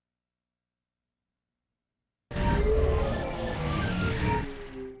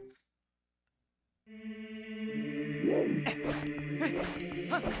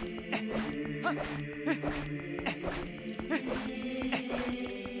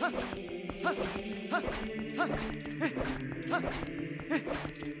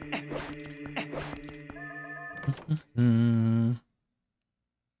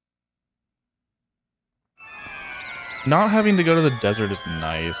 Not having to go to the desert is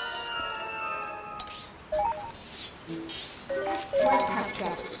nice.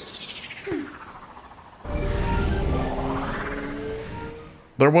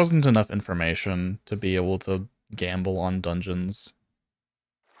 There wasn't enough information to be able to gamble on dungeons.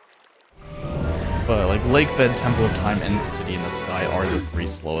 But like Lakebed, Temple of Time, and City in the Sky are the 3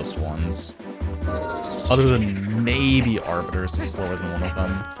 slowest ones. Other than maybe Arbiter's is slower than one of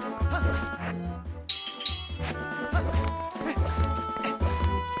them.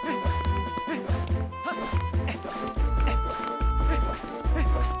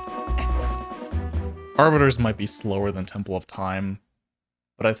 Arbiter's might be slower than Temple of Time,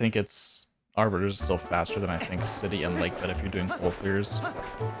 but I think Arbiter's still faster than I think City and Lakebed if you're doing full clears.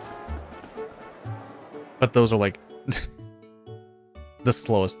 But those are like the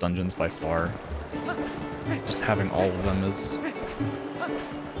slowest dungeons by far. Just having all of them is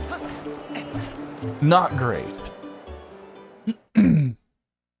not great.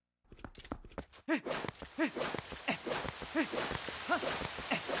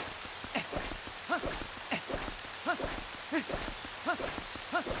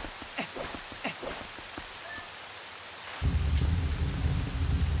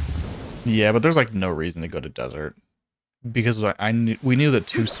 Yeah, but there's like no reason to go to desert. because we knew that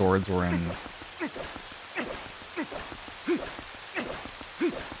 2 swords were in.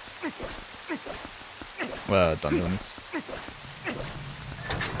 Dungeons.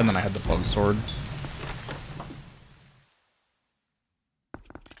 And then I had the bug sword.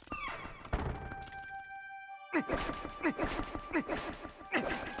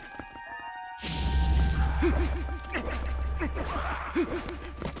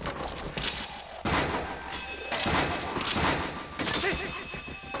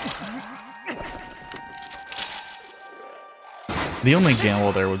 The only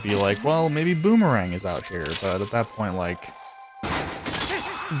gamble there would be like, well, maybe Boomerang is out here, but at that point, like,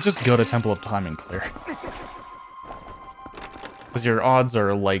 just go to Temple of Time and clear. Because your odds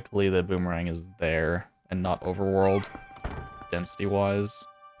are likely that Boomerang is there and not overworld, density-wise.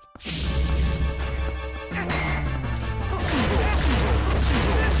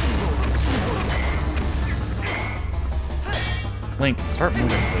 Link, start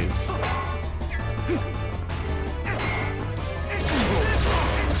moving, please.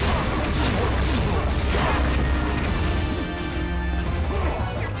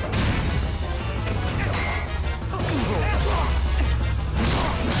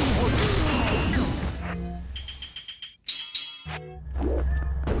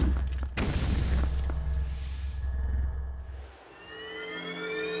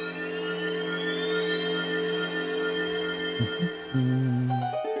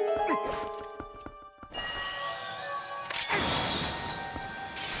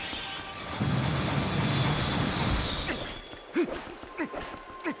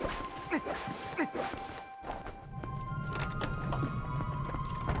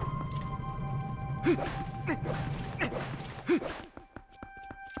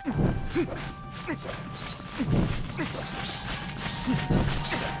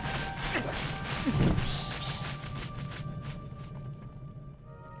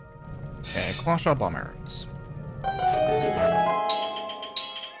 Okay, claw shot bomb arrows.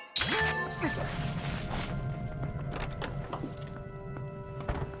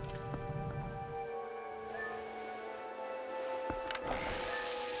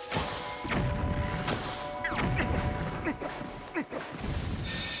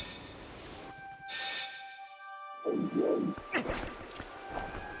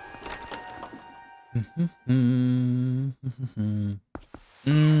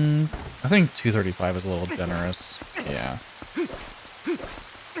 I think 235 is a little generous. Yeah.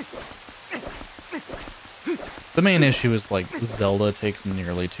 The main issue is, like, Zelda takes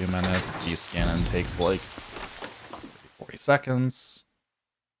nearly 2 minutes, Beast Cannon takes, like, 40 seconds.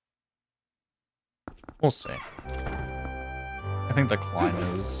 We'll see. I think the climb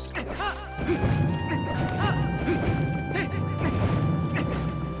is...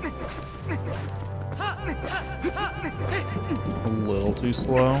 a little too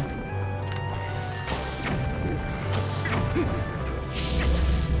slow.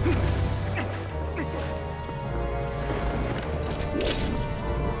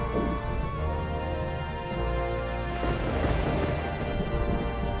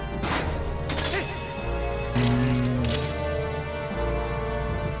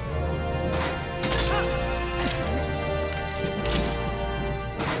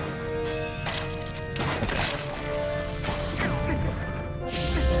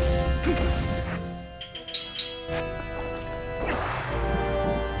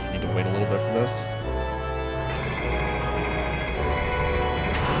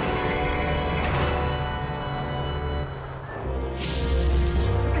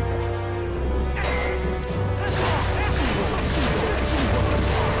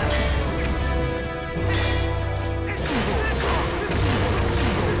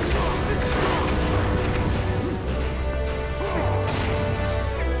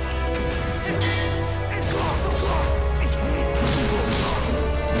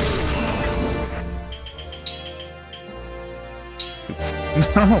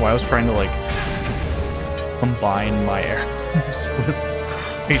 I don't know why I was trying to, like, combine my arrows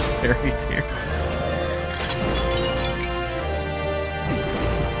with fairy tears.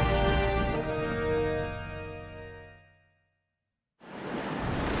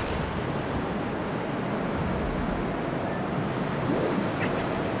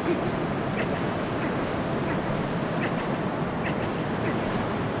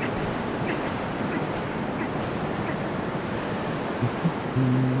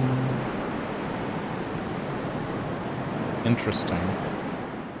 Interesting.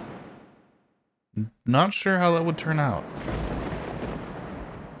 Not sure how that would turn out.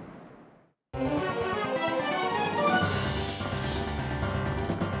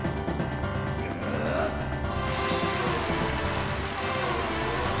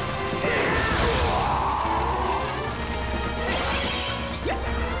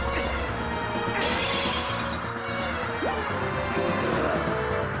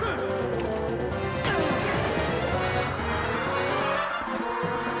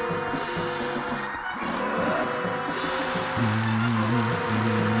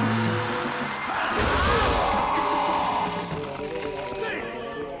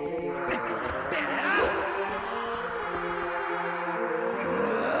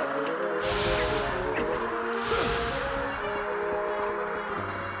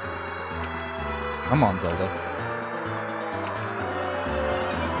 Come on, Zelda.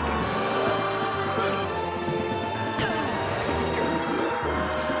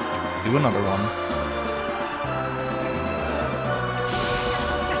 Do another one.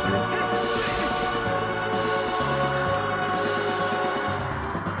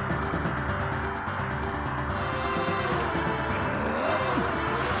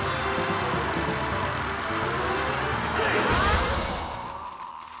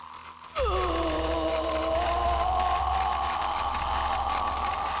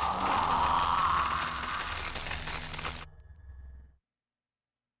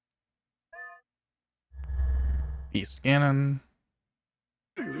 Beast Ganon.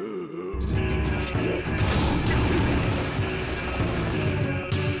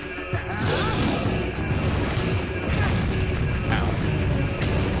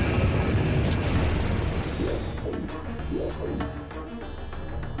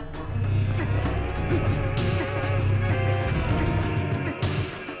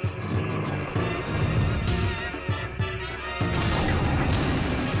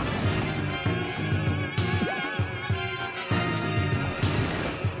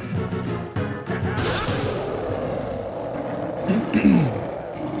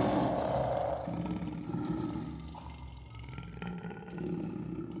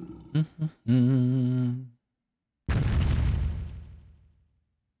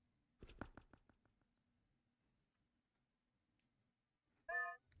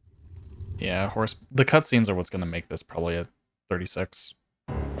 Yeah, the cutscenes are what's going to make this probably a 36.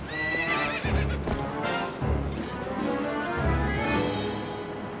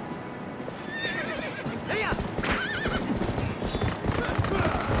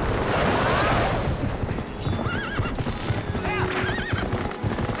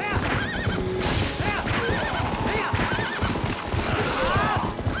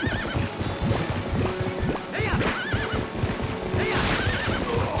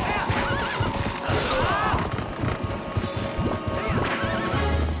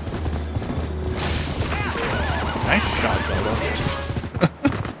 Nice shot, Zelda.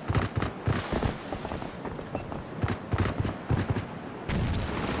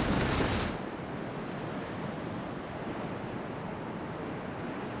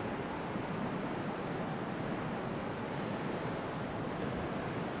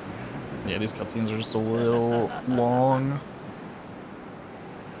 Yeah, these cutscenes are just a little long.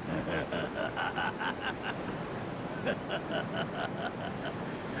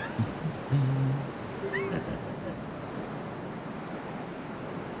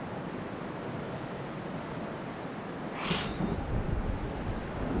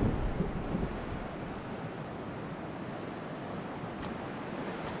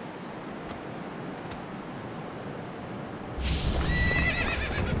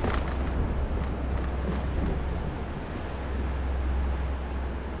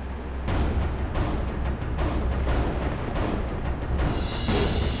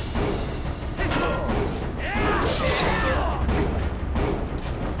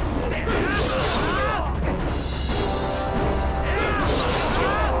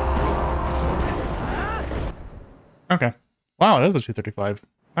 Okay. Wow, it is a 235.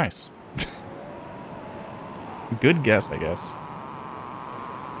 Nice. Good guess, I guess.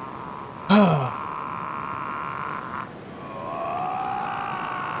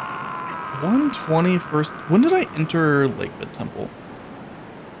 120 first. When did I enter Lakebed Temple?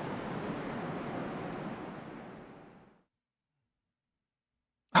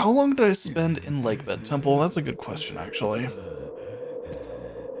 How long did I spend in Lakebed Temple? That's a good question, actually.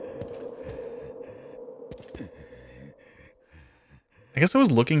 I guess I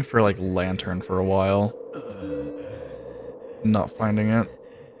was looking for, like, Lantern for a while. Not finding it.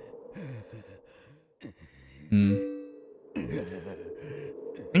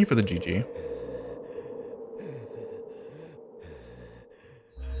 Thank you for the GG.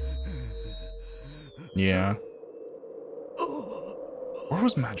 Yeah. Where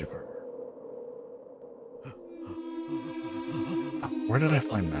was Magic Armor? Where did I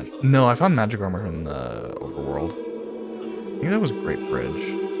find Magic? No, I found Magic Armor in the Overworld. I think that was Great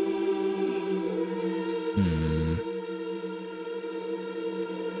Bridge.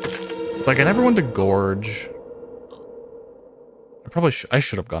 Like, I never went to Gorge. I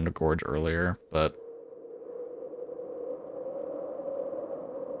should have gone to Gorge earlier, but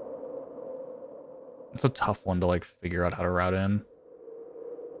it's a tough one to, like, figure out how to route in.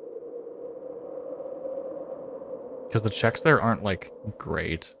 Because the checks there aren't, like,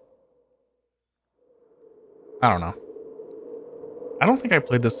 great. I don't know. I don't think I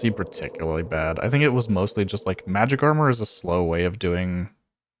played this seed particularly bad. I think it was mostly just, like, Magic Armor is a slow way of doing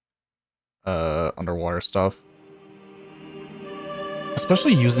underwater stuff.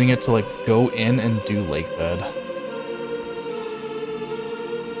 Especially using it to, like, go in and do lake bed.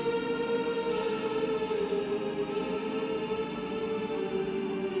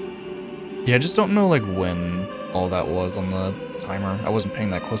 Yeah, I just don't know, like, when all that was on the timer. I wasn't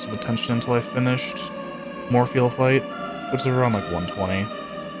paying that close of attention until I finished Morpheal Fight, which is around, like, 120.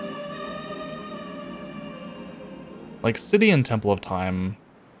 Like, City and Temple of Time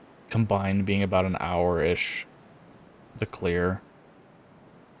combined being about an hour-ish to clear.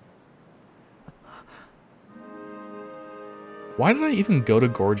 Why did I even go to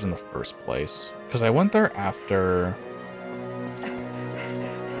Gorge in the first place? Because I went there after...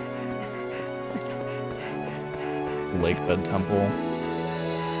 Lakebed Temple.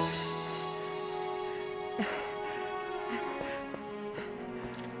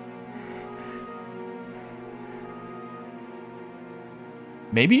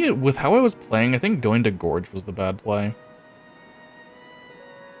 Maybe with how I was playing, I think going to Gorge was the bad play.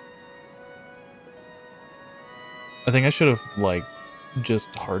 I think I should have, like, just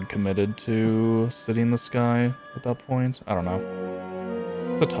hard committed to City in the Sky at that point. I don't know.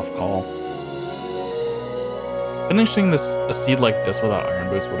 It's a tough call. Finishing a seed like this without Iron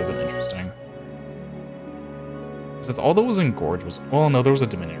Boots would have been interesting. Since all that was in Gorge was... Well, no, there was a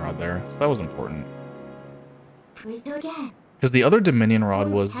Dominion Rod there, so that was important. Because the other Dominion Rod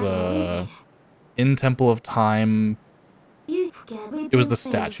was in Temple of Time. It was the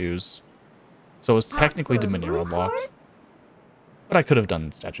statues. So it was technically Dominion Rod locked. But I could have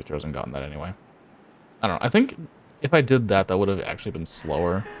done statue throws and gotten that anyway. I don't know. I think if I did that, that would have actually been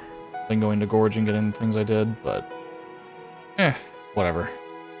slower than going to Gorge and getting the things I did, but... whatever.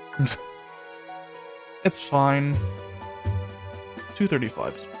 It's fine.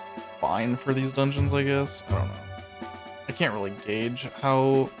 235 is fine for these dungeons, I guess. I don't know. I can't really gauge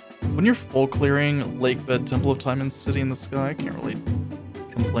how... When you're full clearing Lakebed, Temple of Time, and City in the Sky, I can't really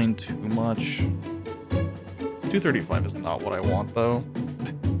complain too much. 235 is not what I want, though.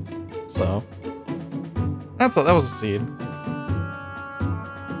 So... that was a seed.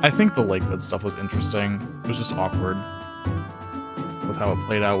 I think the Lakebed stuff was interesting. It was just awkward with how it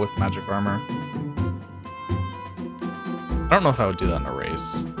played out with magic armor. I don't know if I would do that in a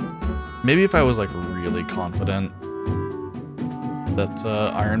race. Maybe if I was, like, really confident that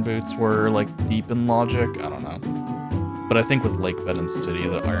Iron Boots were, like, deep in logic. I don't know. But I think with Lakebed and City,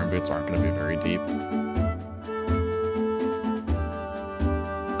 the Iron Boots aren't going to be very deep.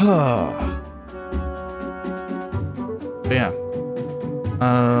 But yeah.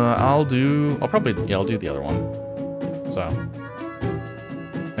 I'll do the other one. So,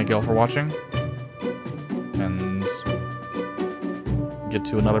 thank you all for watching, and get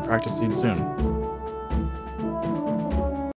to another practice seed soon.